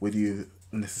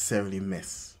necessarily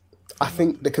miss? I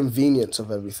think the convenience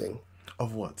of everything.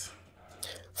 Of what?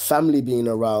 Family being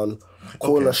around,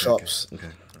 corner shops, okay.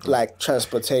 like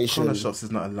transportation. Corner shops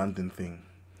is not a London thing.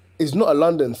 It's not a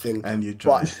London thing. And you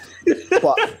drive.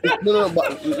 But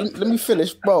but let me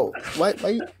finish, bro. Why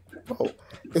bro?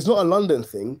 It's not a London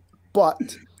thing, but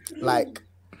like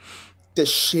the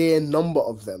sheer number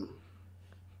of them.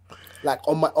 Like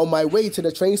on my way to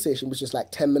the train station, which is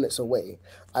like 10 minutes away,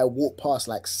 I walk past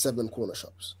like 7 corner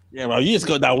shops. Yeah, bro, you just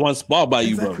got that one spot by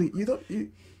Exactly. you, bro.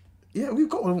 We've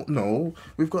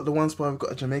got the one spot. We've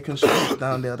got a Jamaican shop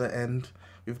down the other end.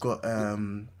 We've got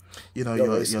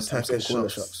your Turkish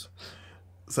shops.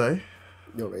 Sorry?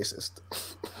 You're racist.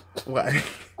 Why?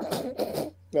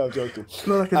 No, I'm joking.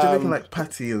 No, like a Jamaican like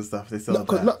patty and stuff. They sell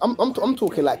that. No, I'm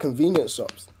talking like convenience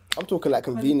shops. I'm talking like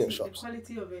convenience shops. The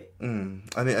quality of it.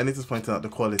 I need to point out the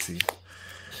quality.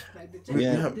 Like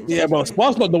Yeah, bro.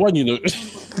 Spark's not the one, you know.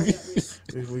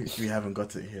 We haven't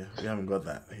got it here. We haven't got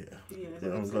that here. Yeah, We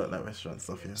haven't got that restaurant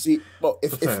stuff here. See, well,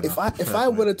 if I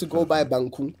wanted to go buy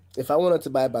Banku,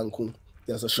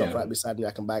 there's a shop right beside me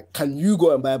I can buy. Can you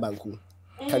go and buy Banku?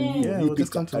 Can you? Yeah, you we'll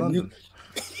just come to London.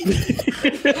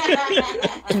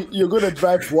 You're gonna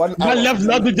drive 1 hour. I left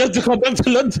London just to come back to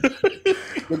London.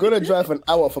 You're gonna drive an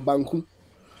hour for Banku.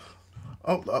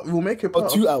 Oh, we'll make it. Or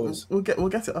 2 hours. We'll get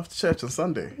it after church on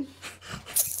Sunday.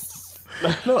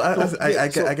 No, I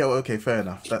get. Okay, fair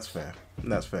enough. That's fair.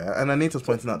 And Anita's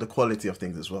pointing out the quality of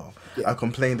things as well. Yeah. I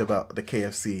complained about the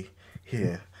KFC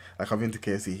here. Like I've been to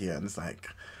KFC here, and it's like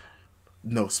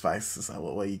no spice. It's like,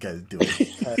 what are you guys doing?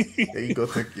 You go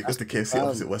to KFC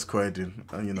opposite West Croydon,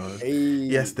 and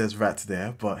yes, there's rats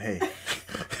there, but hey.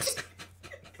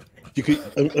 You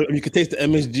could taste the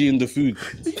MSG in the food.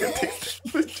 You can taste the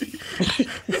MSG.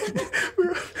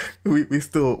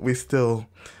 we still.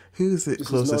 Who is it this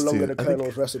closest to? This is no longer the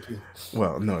Colonel's recipe.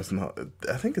 Well, no, it's not.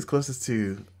 I think it's closest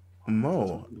to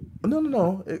Mo.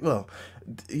 No. Well,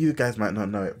 you guys might not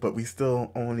know it, but we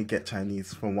still only get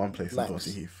Chinese from one place in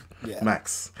Dorset Heath. Yeah.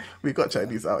 Max. We got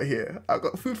Chinese out here. I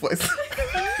got food poisoning.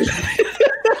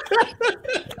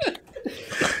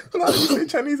 When I say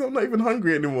Chinese, I'm not even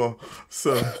hungry anymore.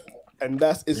 So... And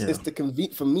it's the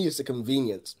for me, it's the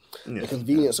convenience. Yeah. The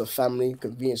convenience of family,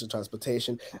 convenience of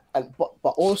transportation. But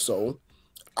also,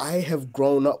 I have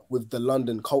grown up with the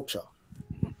London culture.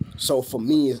 So for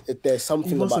me, there's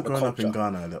something You've about the culture. You've also grown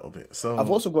up in Ghana a little bit. So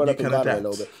I've also grown up in Ghana a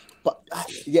little bit. But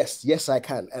yes, I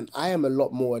can. And I am a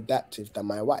lot more adaptive than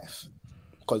my wife.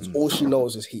 Because all she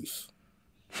knows is Heath.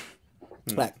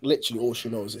 Like, literally all she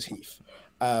knows is Heath.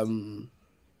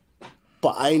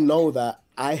 But I know that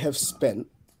I have spent,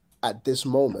 at this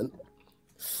moment,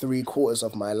 3/4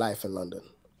 of my life in London.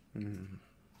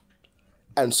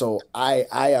 And so I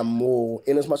am more,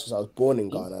 in as much as I was born in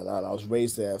Ghana and I was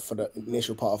raised there for the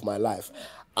initial part of my life,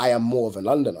 I am more of a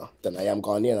Londoner than I am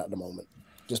Ghanaian at the moment,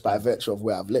 just by virtue of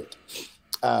where I've lived.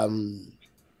 And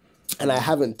I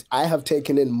have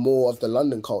taken in more of the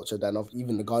London culture than of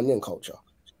even the Ghanaian culture.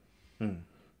 And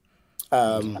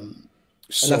I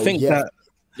think that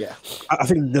Yeah. I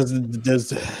think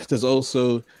there's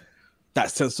also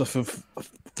that sense of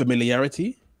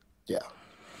familiarity. Yeah.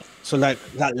 So like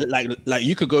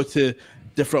you could go to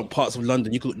different parts of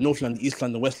London. You could North London, East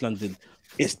London, West London.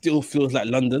 It still feels like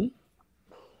London.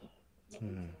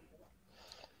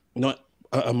 Not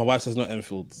my wife says not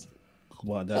Enfields.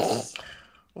 Well, that's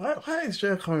Why is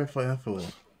Joe coming for Enfield?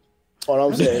 All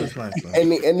I'm saying, That's nice,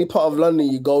 man. any part of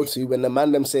London you go to, when the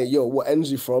man them say, "Yo, what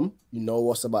ends you from?" You know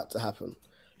what's about to happen.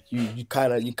 You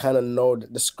kind of know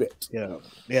the script. yeah.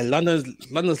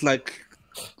 London's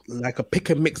like a pick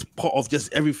and mix pot of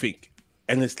just everything,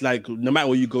 and it's like no matter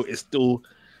where you go, it's still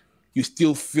you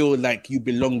still feel like you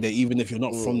belong there, even if you're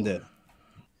not from there.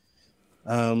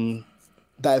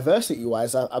 Diversity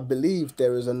wise, I believe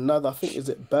there is another. I think is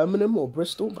it Birmingham or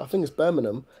Bristol? I think it's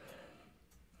Birmingham.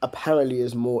 Apparently,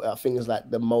 is more. I think it's like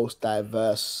the most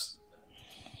diverse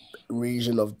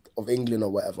region of England or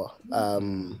whatever.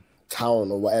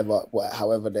 Town or whatever,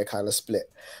 however they're kind of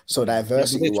split. So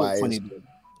diversity wise,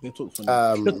 They talk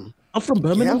funny. I'm from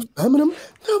Birmingham. yeah, Birmingham.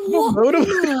 Nah, what?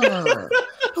 Nah.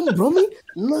 I'm Brummy.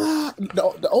 Nah.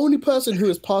 The only person who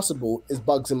is passable is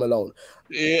Bugsy Malone.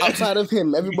 Yeah. Outside of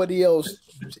him, everybody else,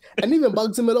 and even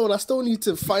Bugsy Malone, I still need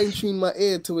to fine tune my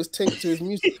ear to his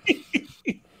music.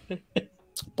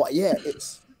 But yeah,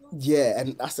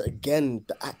 and that's again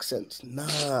the accent.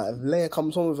 Nah, if Leia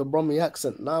comes home with a Brummy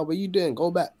accent, nah, what you doing?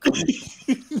 Go back.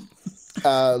 You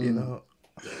know,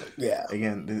 Yeah.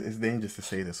 again, it's dangerous to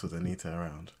say this with Anita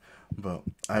around, but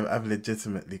I've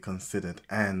legitimately considered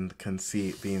and can see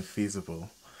it being feasible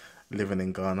living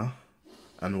in Ghana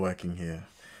and working here.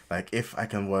 Like, if I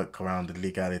can work around the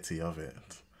legality of it,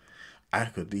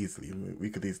 we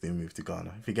could easily move to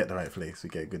Ghana. If we get the right place, we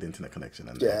get a good internet connection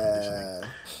and air conditioning.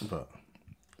 But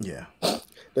yeah,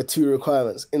 the two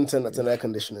requirements: internet and air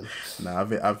conditioning. nah,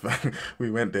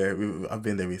 we went there. I've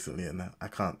been there recently, and I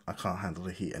can't handle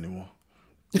the heat anymore.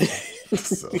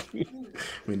 So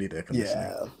we need air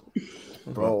conditioning. Yeah,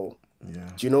 bro. Yeah.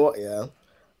 Do you know what? Yeah,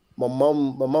 my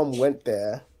mom went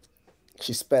there.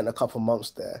 She spent a couple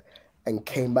months there, and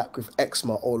came back with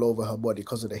eczema all over her body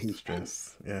because of the heat.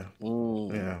 Stress. Yeah.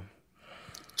 Yeah.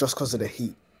 Just because of the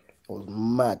heat, it was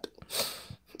mad.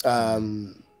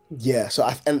 Yeah. So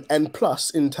and plus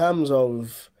in terms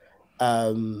of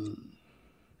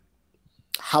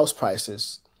house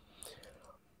prices,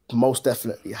 most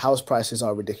definitely house prices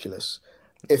are ridiculous.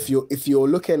 If you're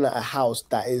looking at a house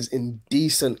that is in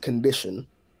decent condition,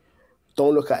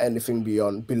 don't look at anything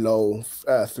below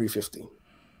 350.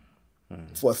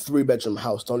 For a 3-bedroom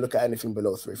house, don't look at anything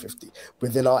below 350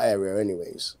 within our area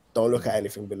anyways. Don't look at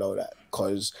anything below that,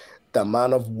 because the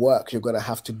amount of work you're going to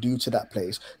have to do to that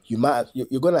place, you're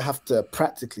going to have to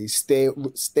practically stay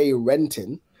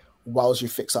renting whilst you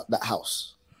fix up that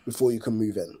house before you can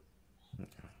move in,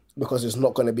 because it's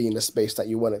not going to be in the space that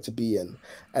you want it to be in,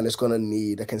 and it's going to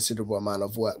need a considerable amount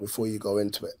of work before you go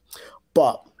into it.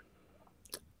 But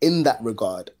in that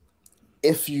regard,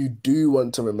 if you do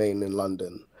want to remain in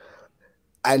London,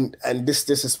 and this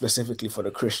is specifically for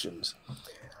the Christians,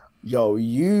 yo,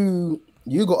 you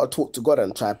got to talk to God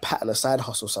and try pattern a side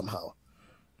hustle somehow.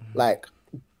 Like,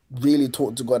 really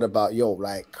talk to God about, yo,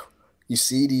 like, you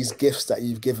see these gifts that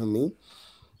you've given me.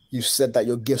 You said that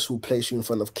your gifts will place you in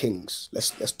front of kings.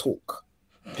 Let's talk.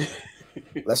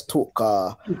 Let's talk.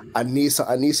 I need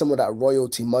some of that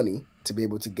royalty money to be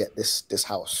able to get this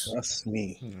house. That's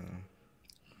me.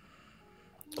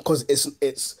 Because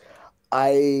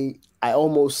I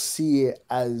almost see it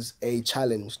as a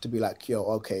challenge to be like, yo,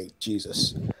 okay,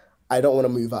 Jesus, I don't want to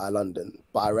move out of London,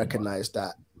 but I recognize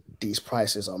that these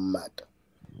prices are mad.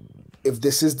 If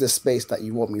this is the space that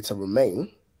you want me to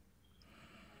remain,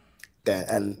 then,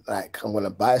 and like I'm gonna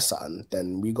buy something,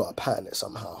 then we gotta pattern it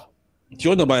somehow. Do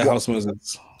you want to buy a house,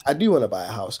 Moses? I do want to buy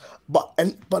a house, but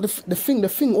the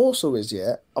thing also is,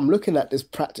 yeah, I'm looking at this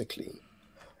practically,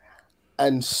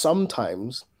 and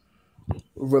sometimes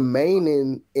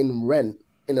remaining in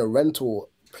a rental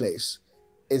place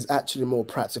is actually more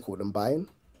practical than buying.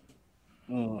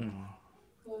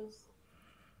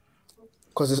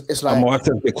 Because it's like, my wife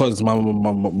says because my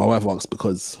wife asks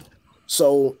because.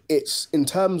 So it's in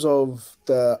terms of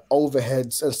the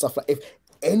overheads and stuff, like if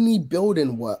any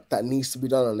building work that needs to be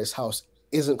done on this house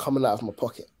isn't coming out of my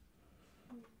pocket.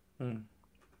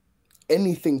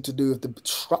 Anything to do with the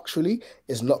structurally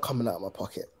is not coming out of my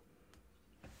pocket.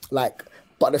 Like,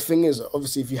 but the thing is,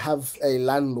 obviously, if you have a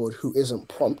landlord who isn't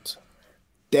prompt,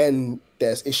 then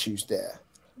there's issues there.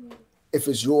 If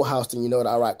it's your house, then you know that,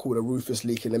 all right, cool, the roof is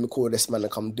leaking, let me call this man to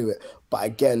come do it. But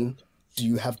again, do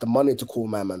you have the money to call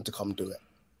my man to come do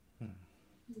it?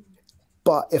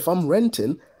 But if I'm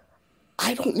renting,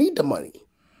 I don't need the money.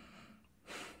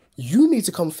 You need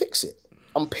to come fix it.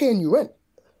 I'm paying you rent.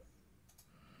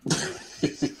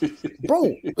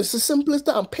 Bro, it's as simple as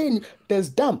that. I'm paying you. There's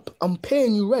damp. I'm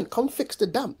paying you rent. Come fix the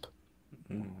damp.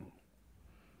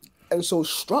 And so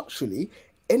structurally,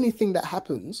 anything that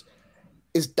happens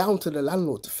is down to the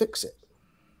landlord to fix it.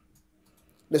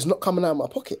 It's not coming out of my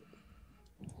pocket.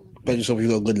 Bet yourself you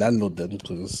got a good landlord then,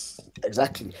 because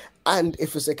Exactly. And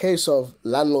if it's a case of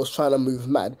landlords trying to move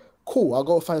mad, cool, I'll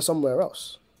go find somewhere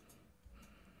else.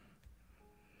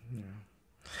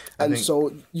 And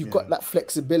so you've got that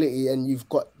flexibility, and you've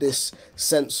got this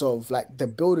sense of like the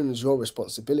building is your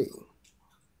responsibility.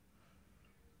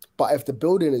 But if the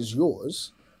building is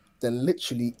yours, then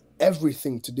literally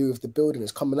everything to do with the building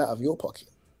is coming out of your pocket.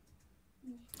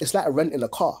 It's like renting a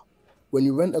car. When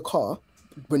you rent a car,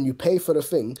 when you pay for the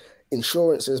thing,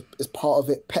 insurance is part of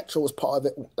it, petrol is part of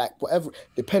it, like whatever,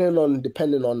 depending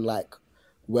on like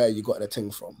where you got the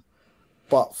thing from.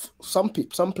 But some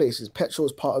places, petrol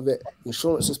is part of it,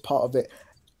 insurance is part of it.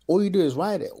 All you do is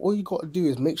ride it. All you got to do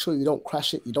is make sure you don't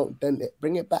crash it, you don't dent it,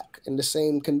 bring it back in the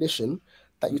same condition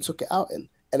that you took it out in.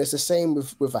 And it's the same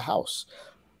with a house.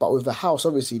 But with a house,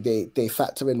 obviously, they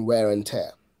factor in wear and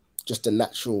tear, just the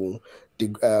natural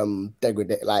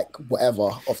degrade, like whatever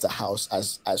of the house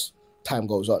as time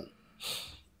goes on.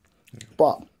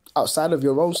 But outside of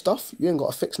your own stuff, you ain't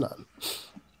got to fix nothing.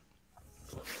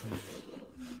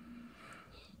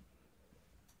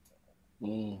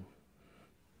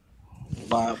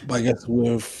 But I guess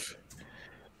with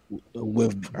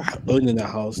owning a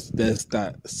house, there's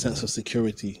that sense of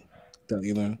security that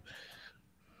you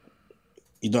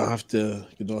don't have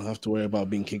to worry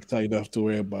about being kicked out. You don't have to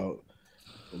worry about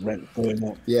rent going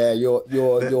up. Yeah, your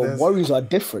worries are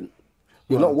different.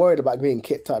 You're not worried about being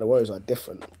kicked out. The worries are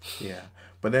different. Yeah,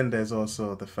 but then there's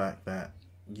also the fact that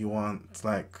you aren't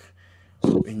like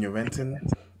in your renting,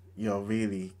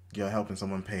 you're helping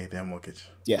someone pay their mortgage.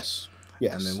 Yes.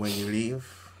 And then when you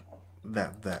leave,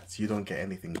 that you don't get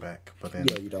anything back. But then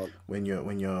you don't. When you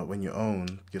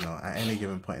own, at any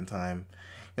given point in time,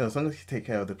 as long as you take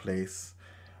care of the place,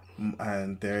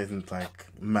 and there isn't like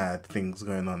mad things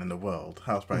going on in the world,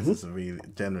 house prices are really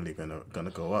generally gonna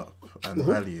go up, and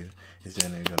value is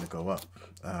generally gonna go up.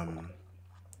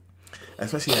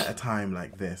 Especially at a time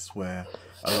like this where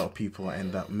a lot of people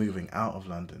end up moving out of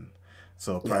London.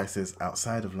 So prices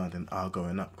outside of London are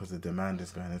going up because the demand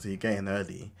is going up. So you get in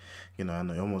early, and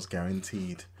you're almost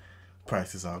guaranteed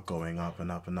prices are going up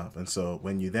and up and up. And so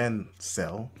when you then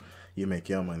sell, you make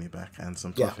your money back and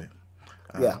some profit.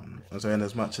 And so in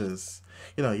as much as,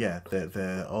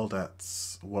 the all that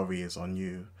worry is on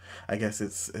you, I guess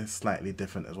it's slightly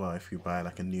different as well if you buy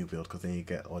like a new build, because then you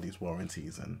get all these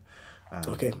warranties and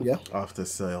after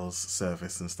sales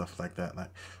service and stuff like that. Like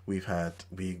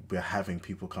we're having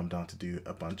people come down to do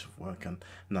a bunch of work, and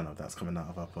none of that's coming out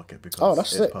of our pocket because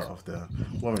that's it's sick. part of the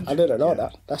warranty. I didn't know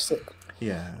that. That's sick.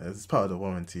 Yeah, it's part of the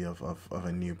warranty of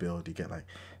a new build. You get like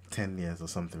 10 years or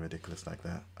something ridiculous like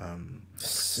that.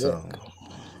 So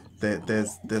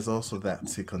there's also that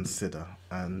to consider,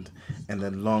 and in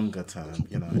the longer term,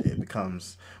 it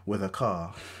becomes with a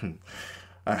car.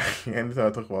 Anytime I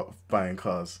talk about buying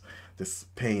cars, this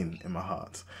pain in my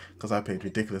heart, because I paid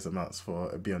ridiculous amounts for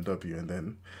a BMW, and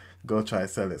then go try to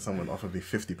sell it, someone offered me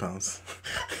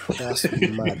 £50. That's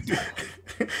mad.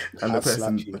 And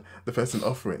the person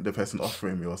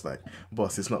offering me was like,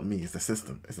 "Boss, it's not me, it's the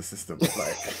system. It's the system."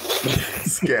 Like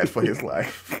scared for his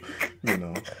life,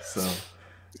 So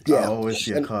I always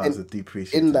see a car as a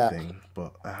depreciating thing,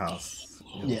 but a house.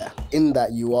 In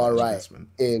that you are right. Investment.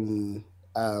 In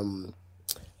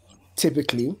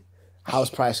typically, house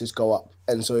prices go up,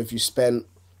 and so if you spend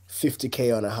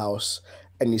 50k on a house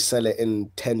and you sell it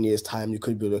in 10 years' time, you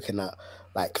could be looking at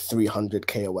like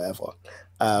 300k or whatever.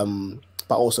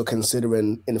 But also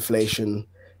considering inflation,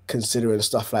 considering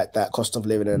stuff like that, cost of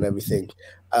living and everything.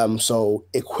 So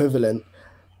equivalent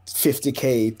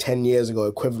 50k 10 years ago,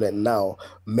 equivalent now,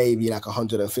 maybe like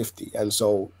 150. And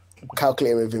so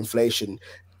calculating with inflation,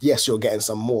 yes, you're getting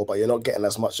some more, but you're not getting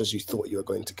as much as you thought you were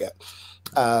going to get.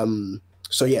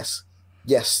 So yes,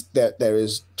 there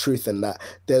is truth in that.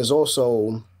 There's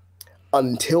also,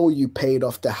 until you paid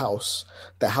off the house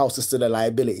is still a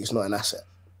liability, it's not an asset.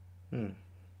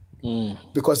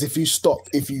 Because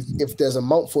if there's a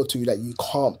month or two that you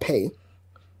can't pay,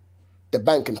 the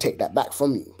bank can take that back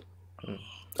from you,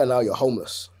 and now you're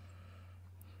homeless.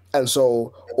 And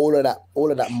so all of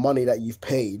that money that you've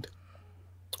paid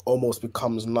almost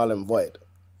becomes null and void.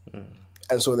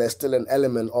 And so there's still an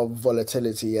element of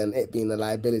volatility and it being a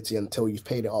liability until you've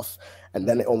paid it off, and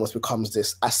then it almost becomes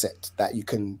this asset that you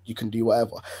can do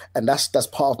whatever. And that's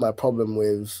part of my problem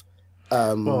with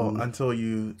Well, until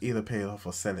you either pay it off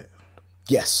or sell it.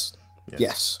 Yes.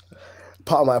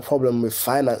 Part of my problem with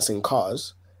financing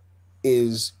cars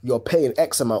is you're paying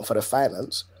X amount for the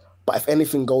finance, but if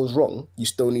anything goes wrong, you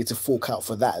still need to fork out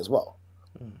for that as well.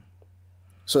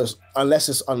 So unless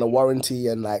it's under warranty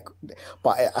and like,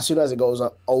 but as soon as it goes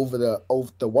up over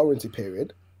the warranty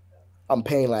period, I'm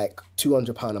paying like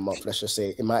 £200 a month. Let's just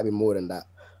say it might be more than that.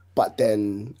 But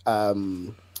then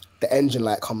the engine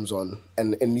light comes on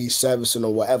and it needs servicing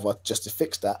or whatever just to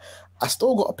fix that. I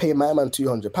still got to pay my man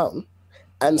 £200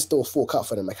 and still fork out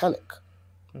for the mechanic.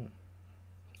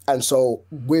 And so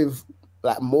with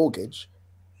like mortgage,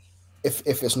 if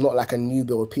it's not like a new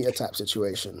build Peter type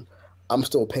situation, I'm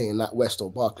still paying that West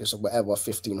or Barclays or whatever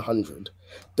 1,500.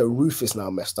 The roof is now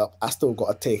messed up. I still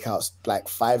got to take out like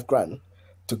 $5,000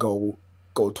 to go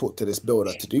talk to this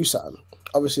builder to do something.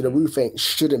 Obviously, the roof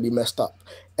shouldn't be messed up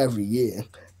every year.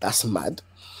 That's mad.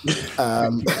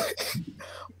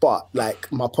 But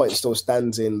like my point still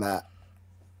stands in that,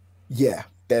 yeah,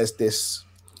 there's this,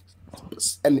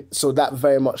 and so that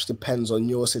very much depends on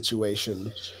your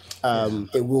situation.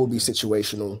 It will be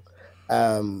situational,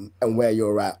 and where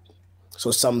you're at. So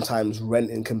sometimes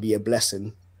renting can be a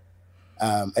blessing.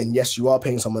 And yes, you are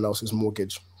paying someone else's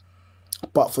mortgage.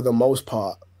 But for the most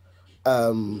part,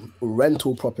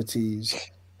 rental properties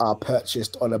are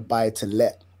purchased on a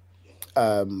buy-to-let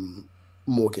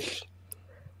mortgage,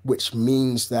 which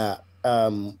means that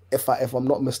if I'm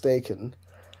not mistaken,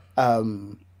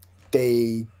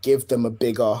 they give them a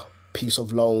bigger piece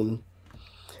of loan.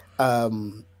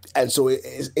 And so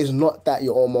it's not that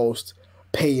you're almost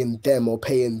paying them or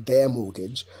paying their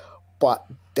mortgage, but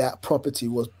that property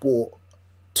was bought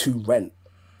to rent.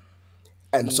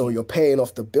 And so you're paying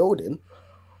off the building,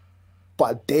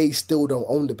 but they still don't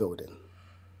own the building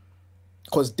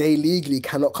because they legally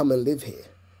cannot come and live here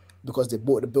because they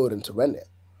bought the building to rent it.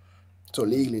 So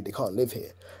legally they can't live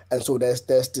here. And so there's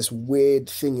this weird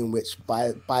thing in which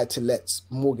buy-to-lets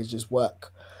mortgages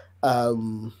work.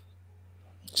 So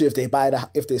if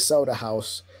they sell the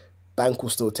house, bank will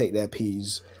still take their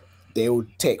P's. They'll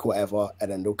take whatever and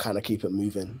then they'll kind of keep it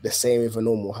moving. The same with a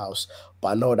normal house. But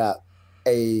I know that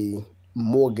a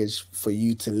mortgage for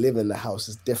you to live in the house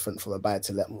is different from a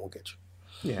buy-to-let mortgage.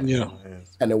 Yeah.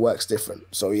 And it works different.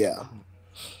 So yeah.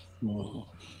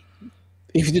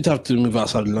 If you did have to move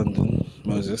outside of London,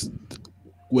 Moses,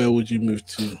 where would you move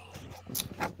to?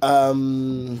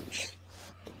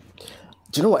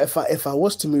 Do you know what? If I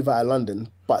was to move out of London,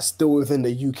 but still within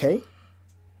the UK,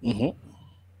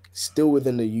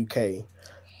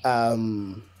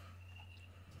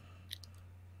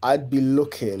 I'd be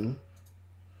looking.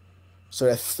 So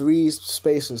there are 3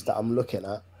 spaces that I'm looking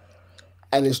at,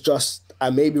 and it's just I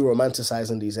may be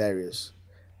romanticizing these areas.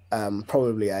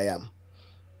 Probably I am.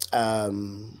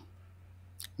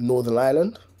 Northern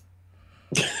Ireland.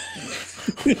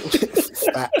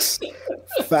 Facts.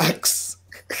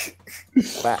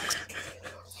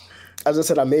 As I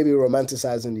said, I may be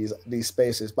romanticizing these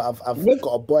spaces, but I've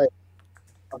got a boy.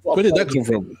 Where did that come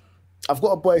from? I've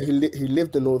got a boy who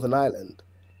lived in Northern Ireland,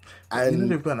 and you know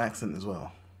they've got an accent as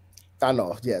well. I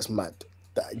know, yeah, it's mad.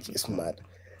 It's mad.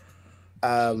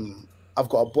 I've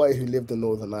got a boy who lived in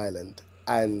Northern Ireland,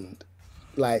 and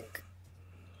like,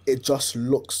 it just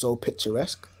looks so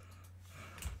picturesque.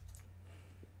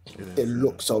 It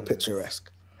looks so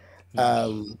picturesque.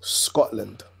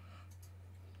 Scotland.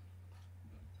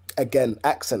 Again,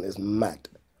 accent is mad.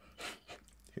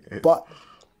 But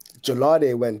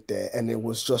Jalade went there and it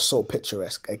was just so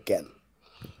picturesque again.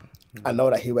 I know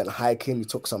that he went hiking, he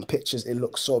took some pictures, it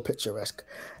looks so picturesque.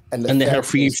 And they have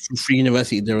free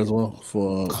university there as well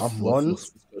for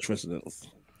residents.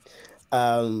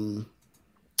 And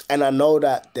I know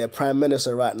that their prime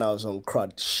minister right now is on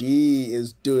crud. She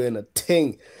is doing a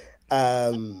thing.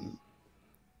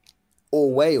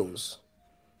 Or Wales.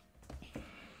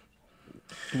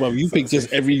 Well, you pick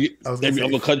just every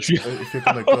other country. If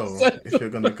you're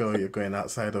gonna go, you're going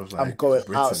outside of like. I'm going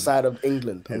Britain. outside of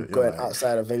England. I'm going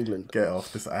outside of England. Get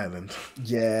off this island.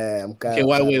 Yeah, I'm going. Okay,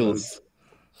 why Wales?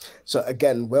 So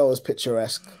again, Wales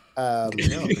picturesque.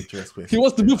 He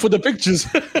wants to move for the pictures.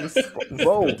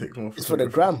 Bro, it's for the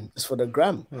gram. It's for the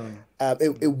gram.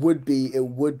 It would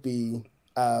be.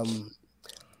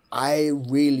 I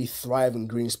really thrive in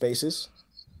green spaces.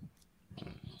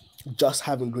 Just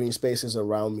having green spaces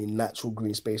around me, natural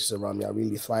green spaces around me, I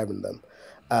really thrive in them.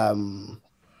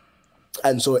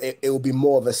 And so it will be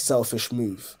more of a selfish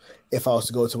move if I was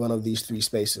to go to one of these 3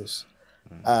 spaces.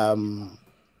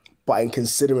 But in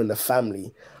considering the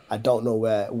family, I don't know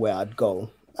where I'd go.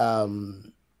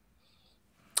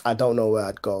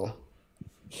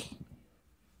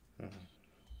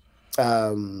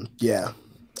 Yeah,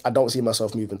 I don't see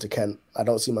myself moving to Kent. I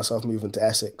don't see myself moving to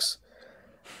Essex.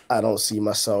 I don't see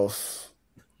myself.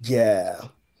 Yeah,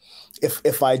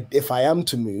 if I am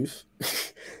to move,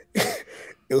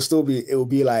 it'll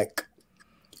be like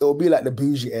the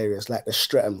bougie areas, like the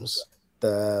Streathams,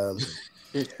 the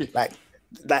like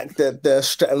the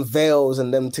Streatham Vales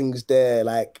and them things there.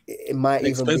 Like it might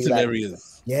even be Expensive like,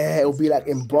 areas. yeah, it'll be like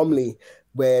in Bromley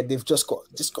where they've just got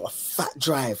a fat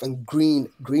drive and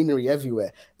greenery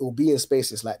everywhere. It will be in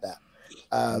spaces like that.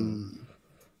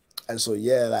 And so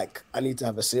yeah, like I need to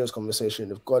have a serious conversation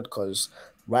with God because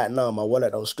right now my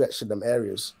wallet don't stretch to them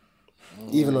areas.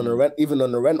 Even on the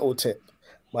rental tip,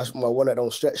 my wallet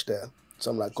don't stretch there.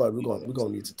 So I'm like, God, we're gonna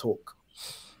need to talk.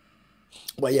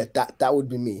 But yeah, that would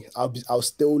be me. I'll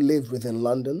still live within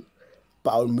London,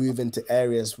 but I'll move into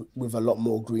areas with a lot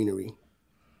more greenery.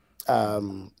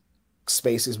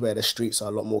 Spaces where the streets are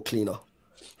a lot more cleaner.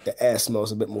 The air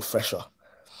smells a bit more fresher.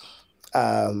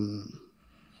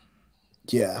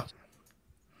 Yeah,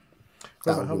 How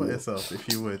that about, would how be about me. yourself? If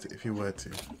you were to,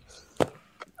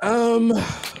 Um,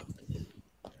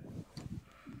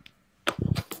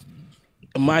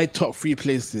 my top 3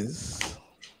 places.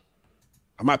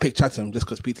 I might pick Chatham just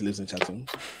because Peter lives in Chatham.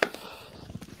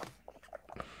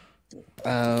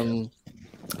 And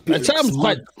Chatham's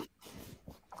quite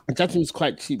Chatham's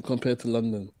quite cheap compared to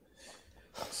London.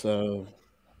 So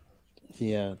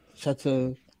yeah,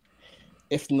 Chatham.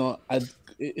 If not,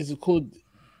 is it called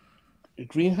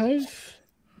Greenhive?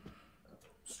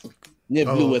 Near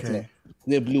Blue oh, Water. okay,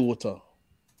 Near Blue Water.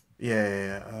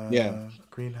 yeah. Yeah.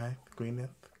 Greenhive,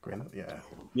 yeah.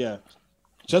 Yeah.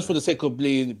 Just for the sake of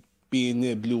being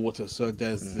near Blue Water, so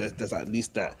there's at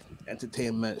least that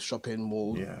entertainment, shopping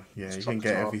mall, Yeah. You can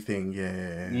get structure. everything.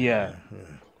 Yeah.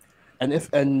 And a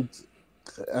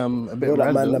You bit know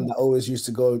that man them random. that always used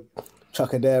to go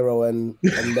Chocadero and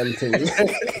them things.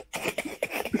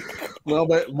 Well,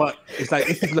 but it's like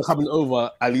if people are coming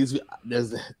over, at least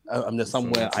there's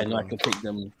somewhere I know I go. can take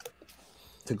them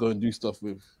to go and do stuff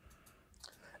with.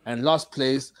 And last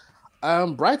place,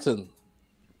 Brighton.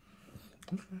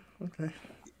 Okay.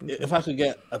 If I could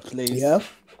get a place Yeah,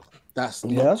 that's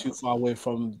yeah. not too far away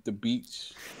from the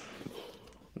beach,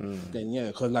 then yeah,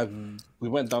 because like we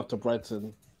went down to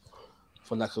Brighton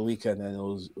for like a weekend and it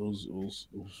was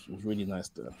really nice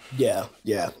there.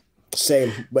 Yeah.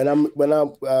 Same.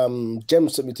 Jem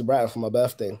took me to Brighton for my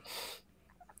birthday.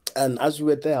 And as we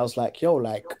were there, I was like, yo,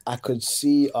 like I could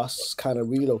see us kind of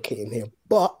relocating here.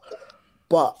 But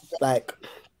like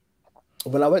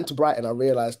when I went to Brighton, I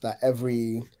realized that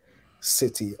every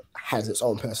city has its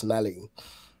own personality.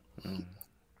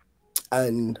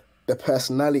 And the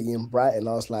personality in Brighton,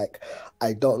 I was like,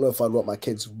 I don't know if I'd want my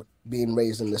kids being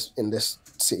raised in this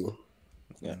city.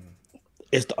 Yeah,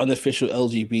 it's the unofficial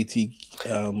LGBT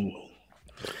town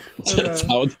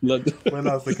in London. When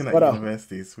I was looking at What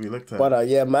universities, we looked at. But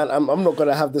yeah, man, I'm not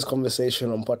gonna have this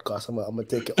conversation on podcast. I'm gonna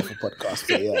take it off a podcast.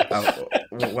 But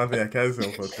yeah, One thing I can say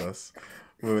on podcast,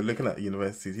 we were looking at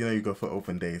universities. You know, you go for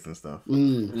open days and stuff.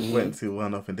 Went to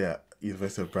one open day at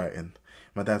University of Brighton.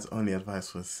 My dad's only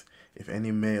advice was, if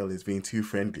any male is being too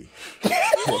friendly,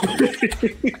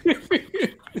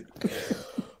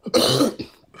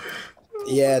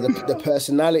 yeah, the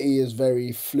personality is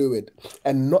very fluid,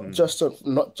 and not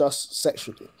just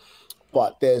sexually,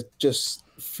 but there's just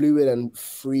fluid and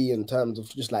free in terms of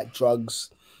just like drugs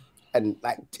and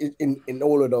like in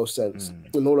all of those sense,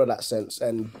 in all of that sense.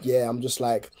 And yeah, I'm just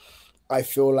like, I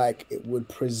feel like it would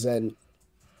present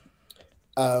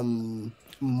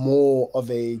more of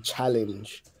a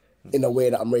challenge in a way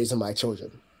that I'm raising my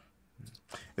children.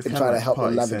 it's And kind trying of to like help them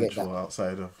party navigate central that.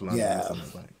 outside of London, Yeah. isn't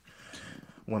it? Like,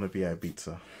 want to be at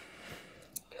Ibiza.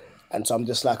 And so I'm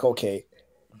just like, okay,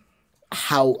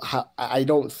 how I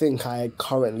don't think I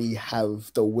currently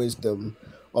have the wisdom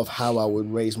of how I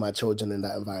would raise my children in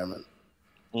that environment.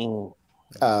 To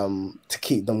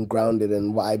keep them grounded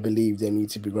in what I believe they need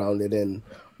to be grounded in,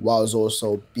 whilst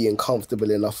also being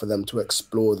comfortable enough for them to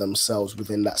explore themselves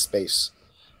within that space.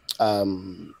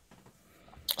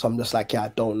 So I'm just like, yeah, I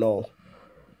don't know.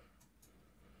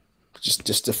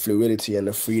 Just the fluidity and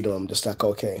the freedom. I'm just like,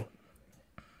 okay,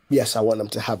 yes, I want them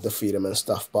to have the freedom and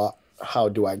stuff, but how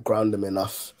do I ground them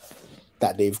enough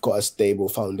that they've got a stable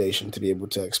foundation to be able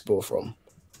to explore from?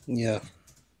 Yeah.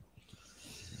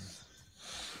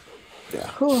 Yeah.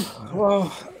 Well,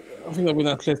 I think I've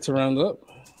been clear to round up.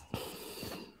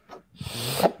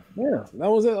 Yeah, that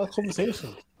was it. A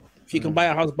conversation. If you can buy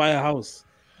a house, buy a house.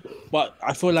 But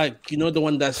I feel like the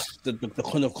one that's the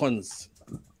con of cons.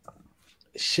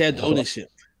 Shared ownership.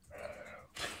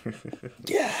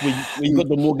 Yeah. When you got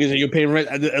the mortgage and you're paying rent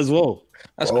as well.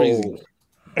 That's crazy.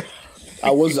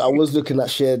 I was looking at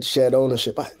shared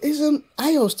ownership. But isn't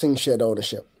iOS thing shared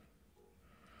ownership?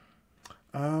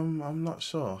 I'm not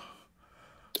sure.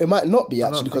 It might not be I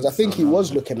don't actually, because think I think so, he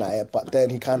was no. looking at it, but then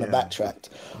he kind of Yeah. backtracked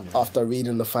after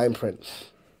reading the fine print.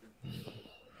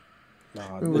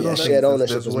 Nah, With Yeah, all shared things,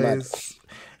 ownership there's is mad. ways.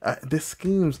 The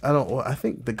schemes, I don't. Well, I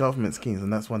think the government schemes,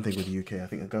 and that's one thing with the UK. I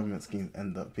think the government schemes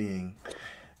end up being,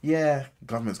 yeah,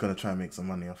 government's going to try and make some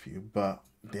money off you, but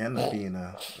they end up being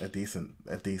a decent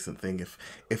thing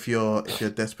if you're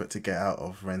desperate to get out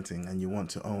of renting and you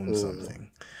want to own something,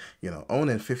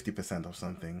 owning 50% of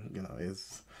something,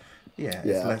 is it's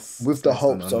Yeah, less with it's the less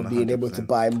than hopes on of being able to 100%.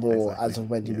 buy more Exactly. as of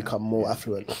when you Yeah. become more Yeah.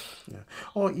 affluent. Yeah.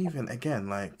 Or even again,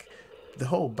 like the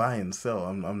whole buy and sell.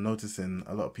 I'm noticing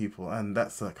a lot of people, and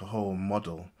that's like a whole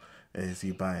model. Is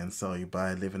you buy and sell, you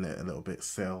buy, live in it a little bit,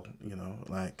 sell.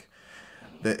 Like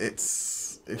that.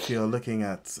 It's if you're looking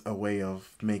at a way of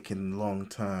making long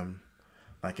term,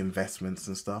 like investments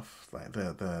and stuff. Like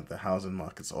the housing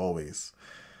market's always,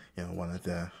 one of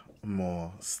the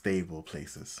more stable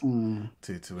places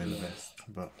to invest.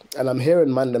 But And I'm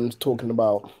hearing man them talking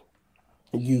about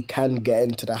you can get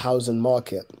into the housing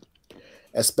market,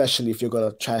 especially if you're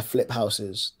gonna try flip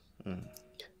houses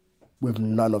with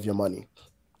none of your money.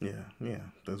 yeah,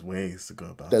 there's ways to go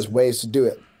about There's it. ways to do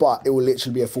it, but it will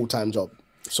literally be a full-time job.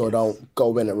 So don't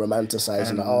go in and romanticize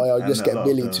and oh, I'll And just a get lot of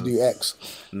Billy to do those, X.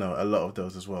 no, a lot of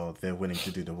those as well, they're willing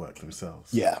to do the work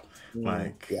themselves. Yeah,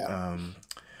 Like, yeah.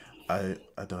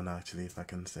 I don't know actually if I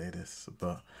can say this,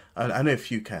 but I know a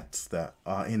few cats that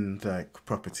are in like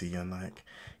property and like,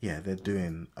 yeah, they're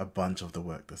doing a bunch of the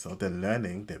work themselves. They're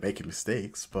learning, they're making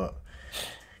mistakes, but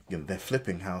they're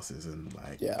flipping houses and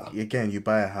like, Yeah. again, you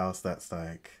buy a house that's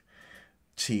like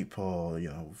cheap or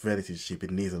relatively cheap.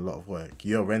 It needs a lot of work.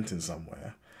 You're renting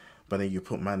somewhere, but then you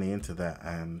put money into that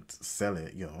and sell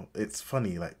it. It's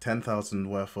funny. Like 10,000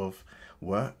 worth of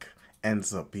work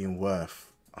ends up being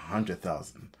worth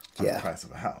 100,000 on the Yeah. price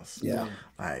of a house. Yeah.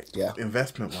 Like Yeah.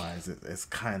 investment wise, it's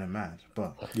kind of mad,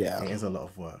 but Yeah. it is a lot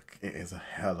of work. It is a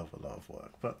hell of a lot of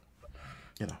work, but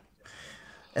you know.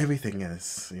 Everything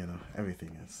is,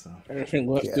 everything is. So, Everything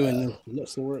worth Yeah. doing.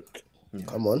 Lots of work.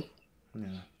 Come on.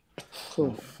 yeah.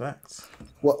 Cool. Facts.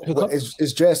 What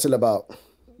is Dre still about?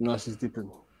 No, she's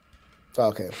dipping.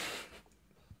 Okay.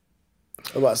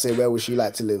 I'm about to say where would she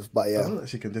like to live, but I yeah. know that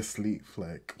she can just sleep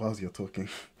like whilst you're talking.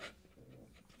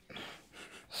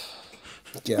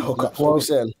 Yeah, hookups. What we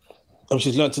saying?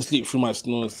 She's learned to sleep through my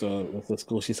snores, so with the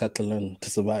school she's had to learn to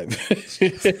survive.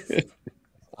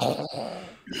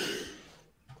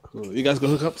 Cool. You guys got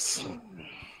hookups?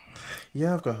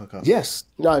 Yeah, I've got a hookup. Yes.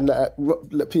 No,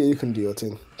 Peter, you can do your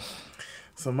thing.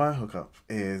 So my hookup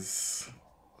is,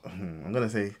 I'm gonna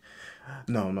say,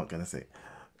 no, I'm not gonna say.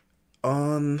 I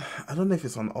don't know if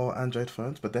it's on all Android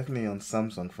phones, but definitely on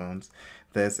Samsung phones,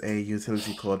 there's a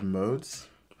utility called Modes,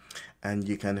 and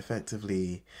you can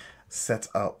effectively set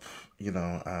up,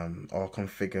 or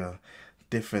configure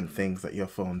different things that your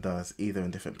phone does, either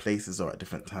in different places or at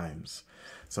different times.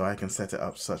 So I can set it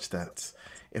up such that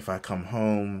if I come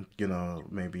home,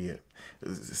 maybe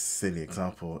it's a silly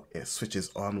example, it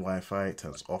switches on Wi-Fi,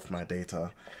 turns off my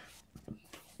data,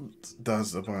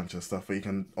 does a bunch of stuff, but you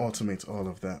can automate all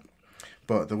of that.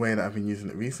 But the way that I've been using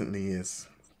it recently is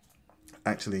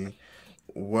actually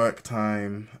work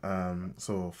time,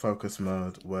 so focus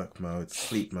mode, work mode,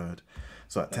 sleep mode.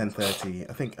 So at 10:30,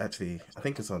 I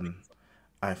think it's on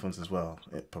iPhones as well.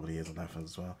 It probably is on iPhones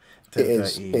as well. It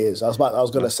is. 10:30. I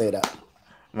was gonna say that.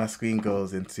 My screen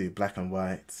goes into black and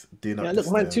white. Do not Yeah, look,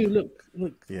 disturb. mine too.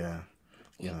 Look. Yeah.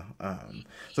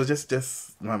 So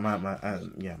just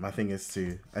my thing is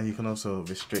to, and you can also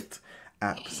restrict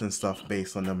apps and stuff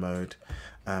based on the mode,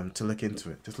 to look into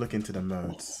it. Just look into the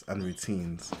modes and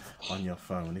routines on your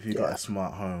phone. If you've got a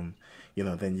smart home,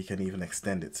 then you can even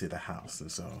extend it to the house.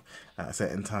 And so at a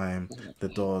certain time, the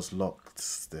doors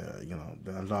locked, the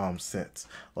alarm set,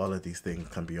 all of these things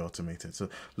can be automated. So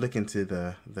look into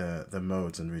the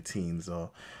modes and routines, or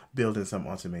building some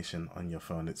automation on your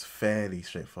phone. It's fairly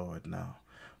straightforward now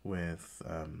with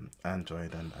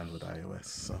Android and with iOS.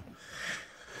 So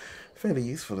fairly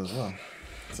useful as well.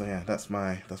 So yeah, that's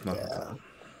my hookup.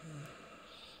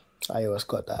 iOS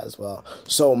got that as well.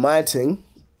 So my thing,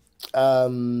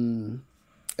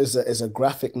 is a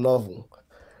graphic novel.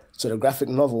 So the graphic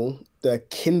novel, the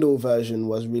Kindle version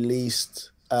was released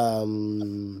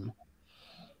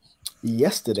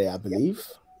yesterday, I believe.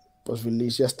 Was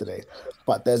released yesterday,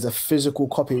 but there's a physical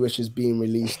copy which is being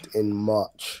released in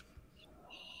March,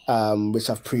 which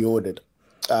I've pre-ordered.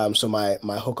 So my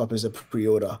hookup is a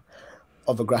pre-order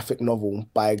of a graphic novel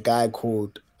by a guy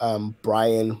called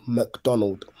Brian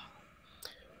McDonald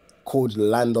called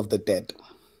Land of the Dead.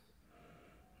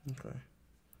 Okay.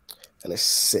 And it's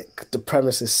sick. The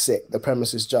premise is sick. The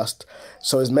premise is just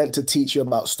so it's meant to teach you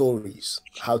about stories,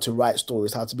 how to write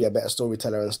stories, how to be a better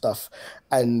storyteller and stuff.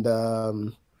 And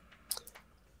the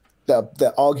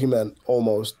argument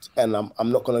almost, and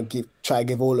I'm not gonna try to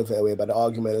give all of it away, but the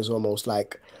argument is almost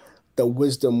like the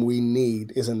wisdom we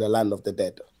need is in the land of the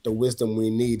dead. The wisdom we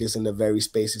need is in the very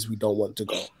spaces we don't want to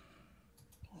go.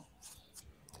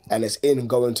 And it's in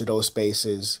going to those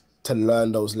spaces to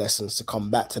learn those lessons, to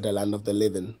come back to the land of the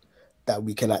living, that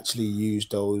we can actually use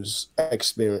those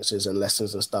experiences and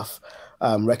lessons and stuff,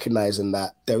 recognizing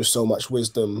that there is so much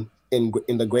wisdom in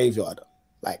the graveyard.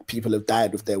 Like people have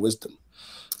died with their wisdom.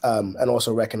 And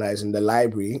also recognizing the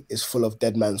library is full of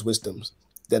dead men's wisdom.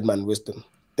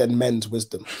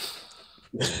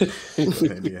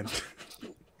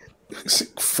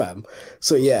 Fam.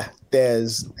 So yeah,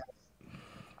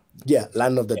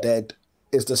 Land of the Dead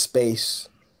is the space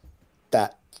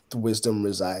that the wisdom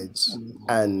resides.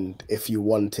 And if you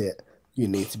want it, you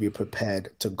need to be prepared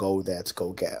to go there to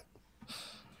go get it.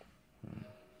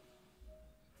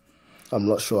 I'm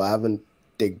not sure. I haven't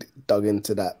dug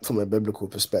into that from a biblical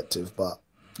perspective, but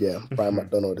yeah, Brian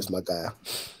McDonald is my guy.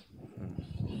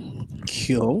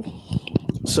 Cool.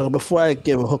 So before I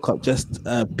give a hookup, just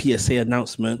a PSA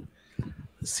announcement.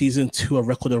 Season 2 of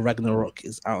Record of Ragnarok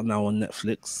is out now on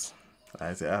Netflix.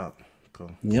 Is it out? Cool.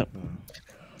 Yep.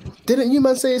 Didn't you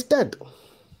man say it's dead?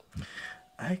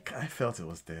 I felt it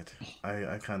was dead.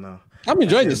 I kind of... I'm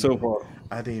enjoying it so far.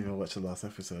 I didn't even watch the last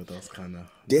episode. I was kind of...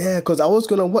 Yeah, because I was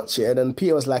going to watch it, and then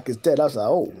Peter was like, it's dead. I was like,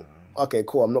 oh, okay,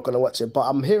 cool. I'm not going to watch it. But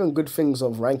I'm hearing good things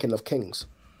of Ranking of Kings.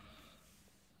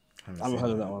 I haven't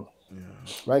heard of that one.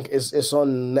 Yeah. It's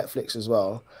on Netflix as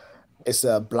well. It's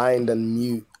a blind and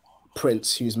mute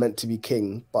prince who's meant to be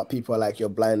king, but people are like, you're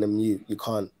blind and mute. You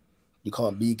can't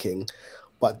be king.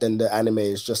 But then the anime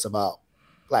is just about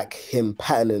like him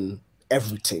patterning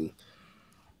everything.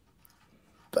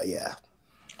 But yeah.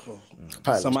 Cool.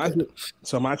 So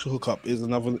my actual hookup is a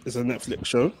Netflix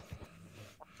show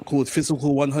called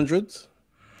Physical 100.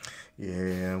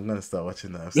 Yeah, I'm gonna start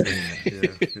watching that. I've seen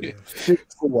it. Yeah.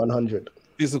 Physical 100.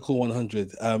 Physical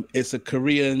 100. It's a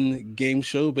Korean game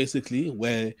show basically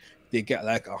where they get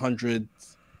like 100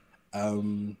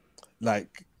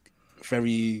 like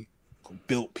very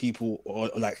built people or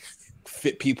like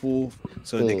fit people,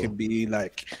 so they could be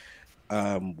like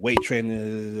weight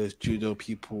trainers, judo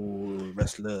people,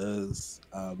 wrestlers,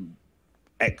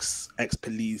 ex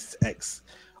police, ex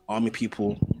army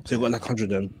people. So you've got like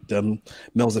 100 of them,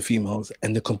 males and females,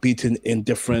 and they're competing in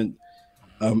different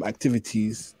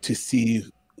activities to see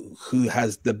who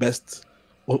has the best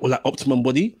or like optimum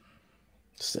body.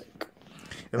 Sick.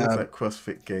 It looks like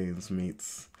CrossFit Games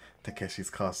meets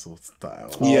Takeshi's Castle style.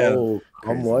 Yeah. Oh,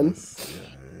 come on.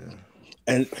 Yeah.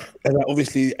 And like,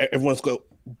 obviously everyone's got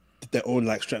their own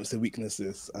like strengths and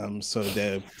weaknesses. So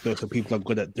the people are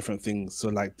good at different things. So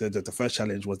like the first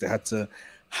challenge was they had to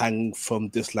hang from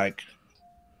this rack,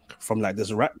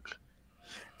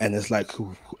 and it's like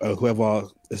whoever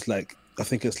is like, I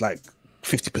think it's like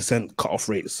 50% cut off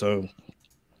rate. So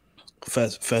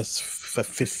first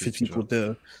 50 people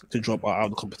to drop out of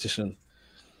the competition.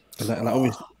 And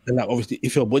obviously,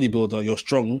 if you're a bodybuilder, you're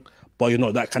strong, but you're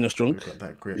not that kind of strong. You've got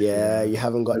that grip. Yeah, you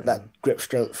haven't got that grip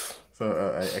strength. So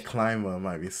a climber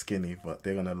might be skinny, but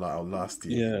they're gonna last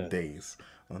you days.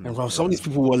 And bro, some of these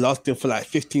people were lasting for like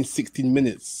 15, 16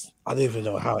 minutes. I don't even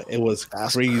know how. It was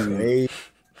crazy.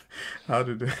 How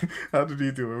did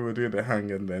you do when we were doing the hang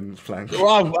and then plank?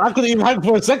 Wow, I couldn't even hang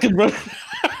for a second, bro.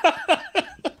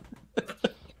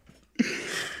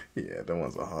 Yeah, them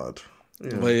ones are hard.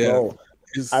 Yeah. But yeah, Bro,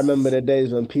 I remember the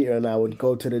days when Peter and I would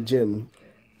go to the gym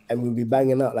and we'd be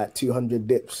banging out like 200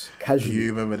 dips casually.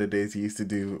 You remember the days you used to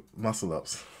do muscle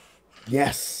ups?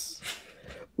 Yes.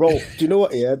 Bro, do you know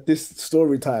what? Yeah, this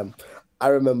story time. I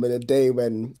remember the day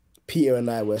when Peter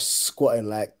and I were squatting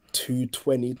like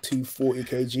 220, 240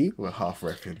 kg. We're half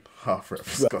rep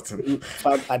squatting.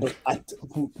 Fam,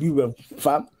 we were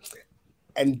fam.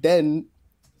 And then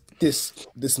this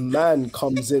man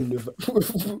comes in with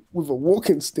a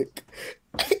walking stick.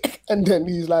 And then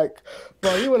he's like,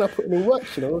 bro, you wanna put in work,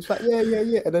 you know? It's like,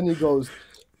 yeah. And then he goes,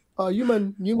 oh, you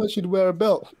man should wear a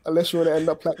belt unless you want to end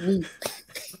up like me.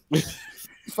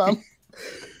 Fam.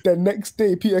 The next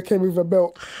day, Peter came with a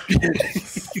belt.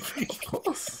 Of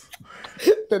course.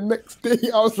 The next day,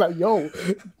 I was like, yo,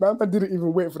 man didn't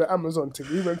even wait for the Amazon thing.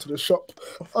 He went to the shop.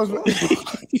 I was like,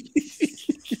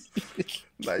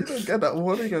 like, you don't get that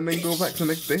morning and then go back the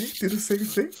next day, do the same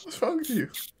thing? What's wrong with you?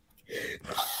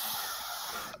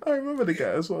 I remember the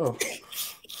guy as well.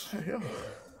 Hey,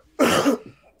 yo.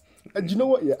 And you know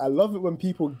what? Yeah, I love it when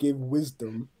people give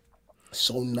wisdom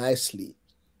so nicely.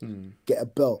 Get a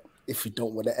belt if you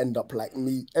don't want to end up like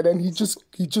me. And then he just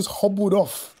hobbled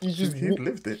off. He just He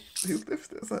lived it. He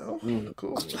lived it. It's like, oh,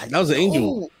 cool. like, That was an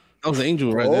angel. no. That was an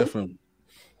angel right Bro. there from.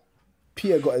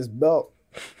 Peter got his belt.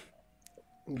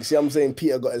 You see, I'm saying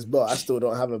Peter got his belt. I still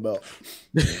don't have a belt.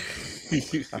 I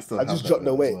just dropped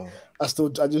the weight. I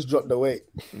just dropped the weight.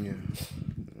 Yeah.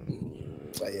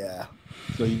 But yeah.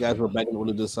 So you guys were banging all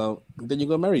of this out. Then you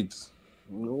got married.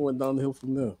 It all went downhill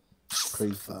from there.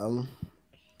 Crazy.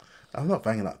 I'm not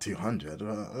banging out 200. I don't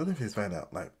know if he's banging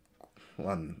out like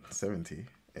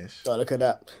 170-ish. Oh, look at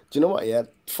that. Do you know what? Yeah.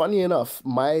 Funny enough,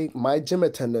 my gym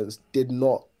attendance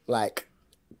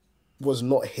was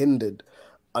not hindered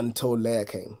until Leia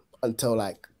came, until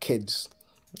like kids.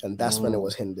 And that's when it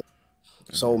was hindered.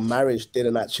 So marriage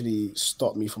didn't actually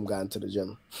stop me from going to the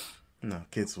gym. No,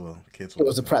 kids will. It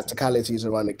was the practicalities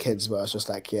around the kids where I was just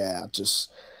like, yeah.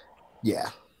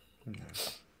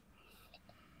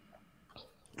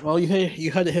 Well,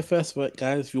 you heard it here first, but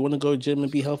guys, if you want to go gym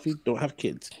and be healthy, don't have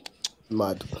kids.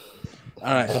 Mad.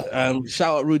 All right.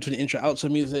 Shout out Rude to the intro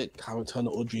outro music. How we turn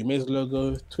the Audrey Mays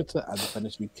logo. Twitter at The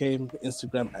Furnace UK.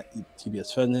 Instagram at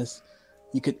TBS Furnace.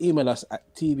 You can email us at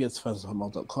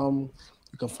tbsfurnace@hotmail.com.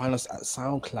 You can find us at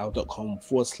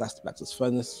soundcloud.com/The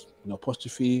Furnace, no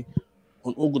apostrophe.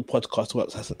 On all good podcast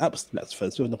apps, Black's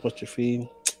Furnace with an apostrophe.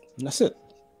 And that's it.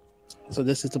 So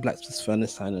this is the Black's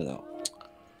Furnace signing out.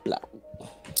 Black.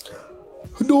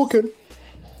 Hadouken.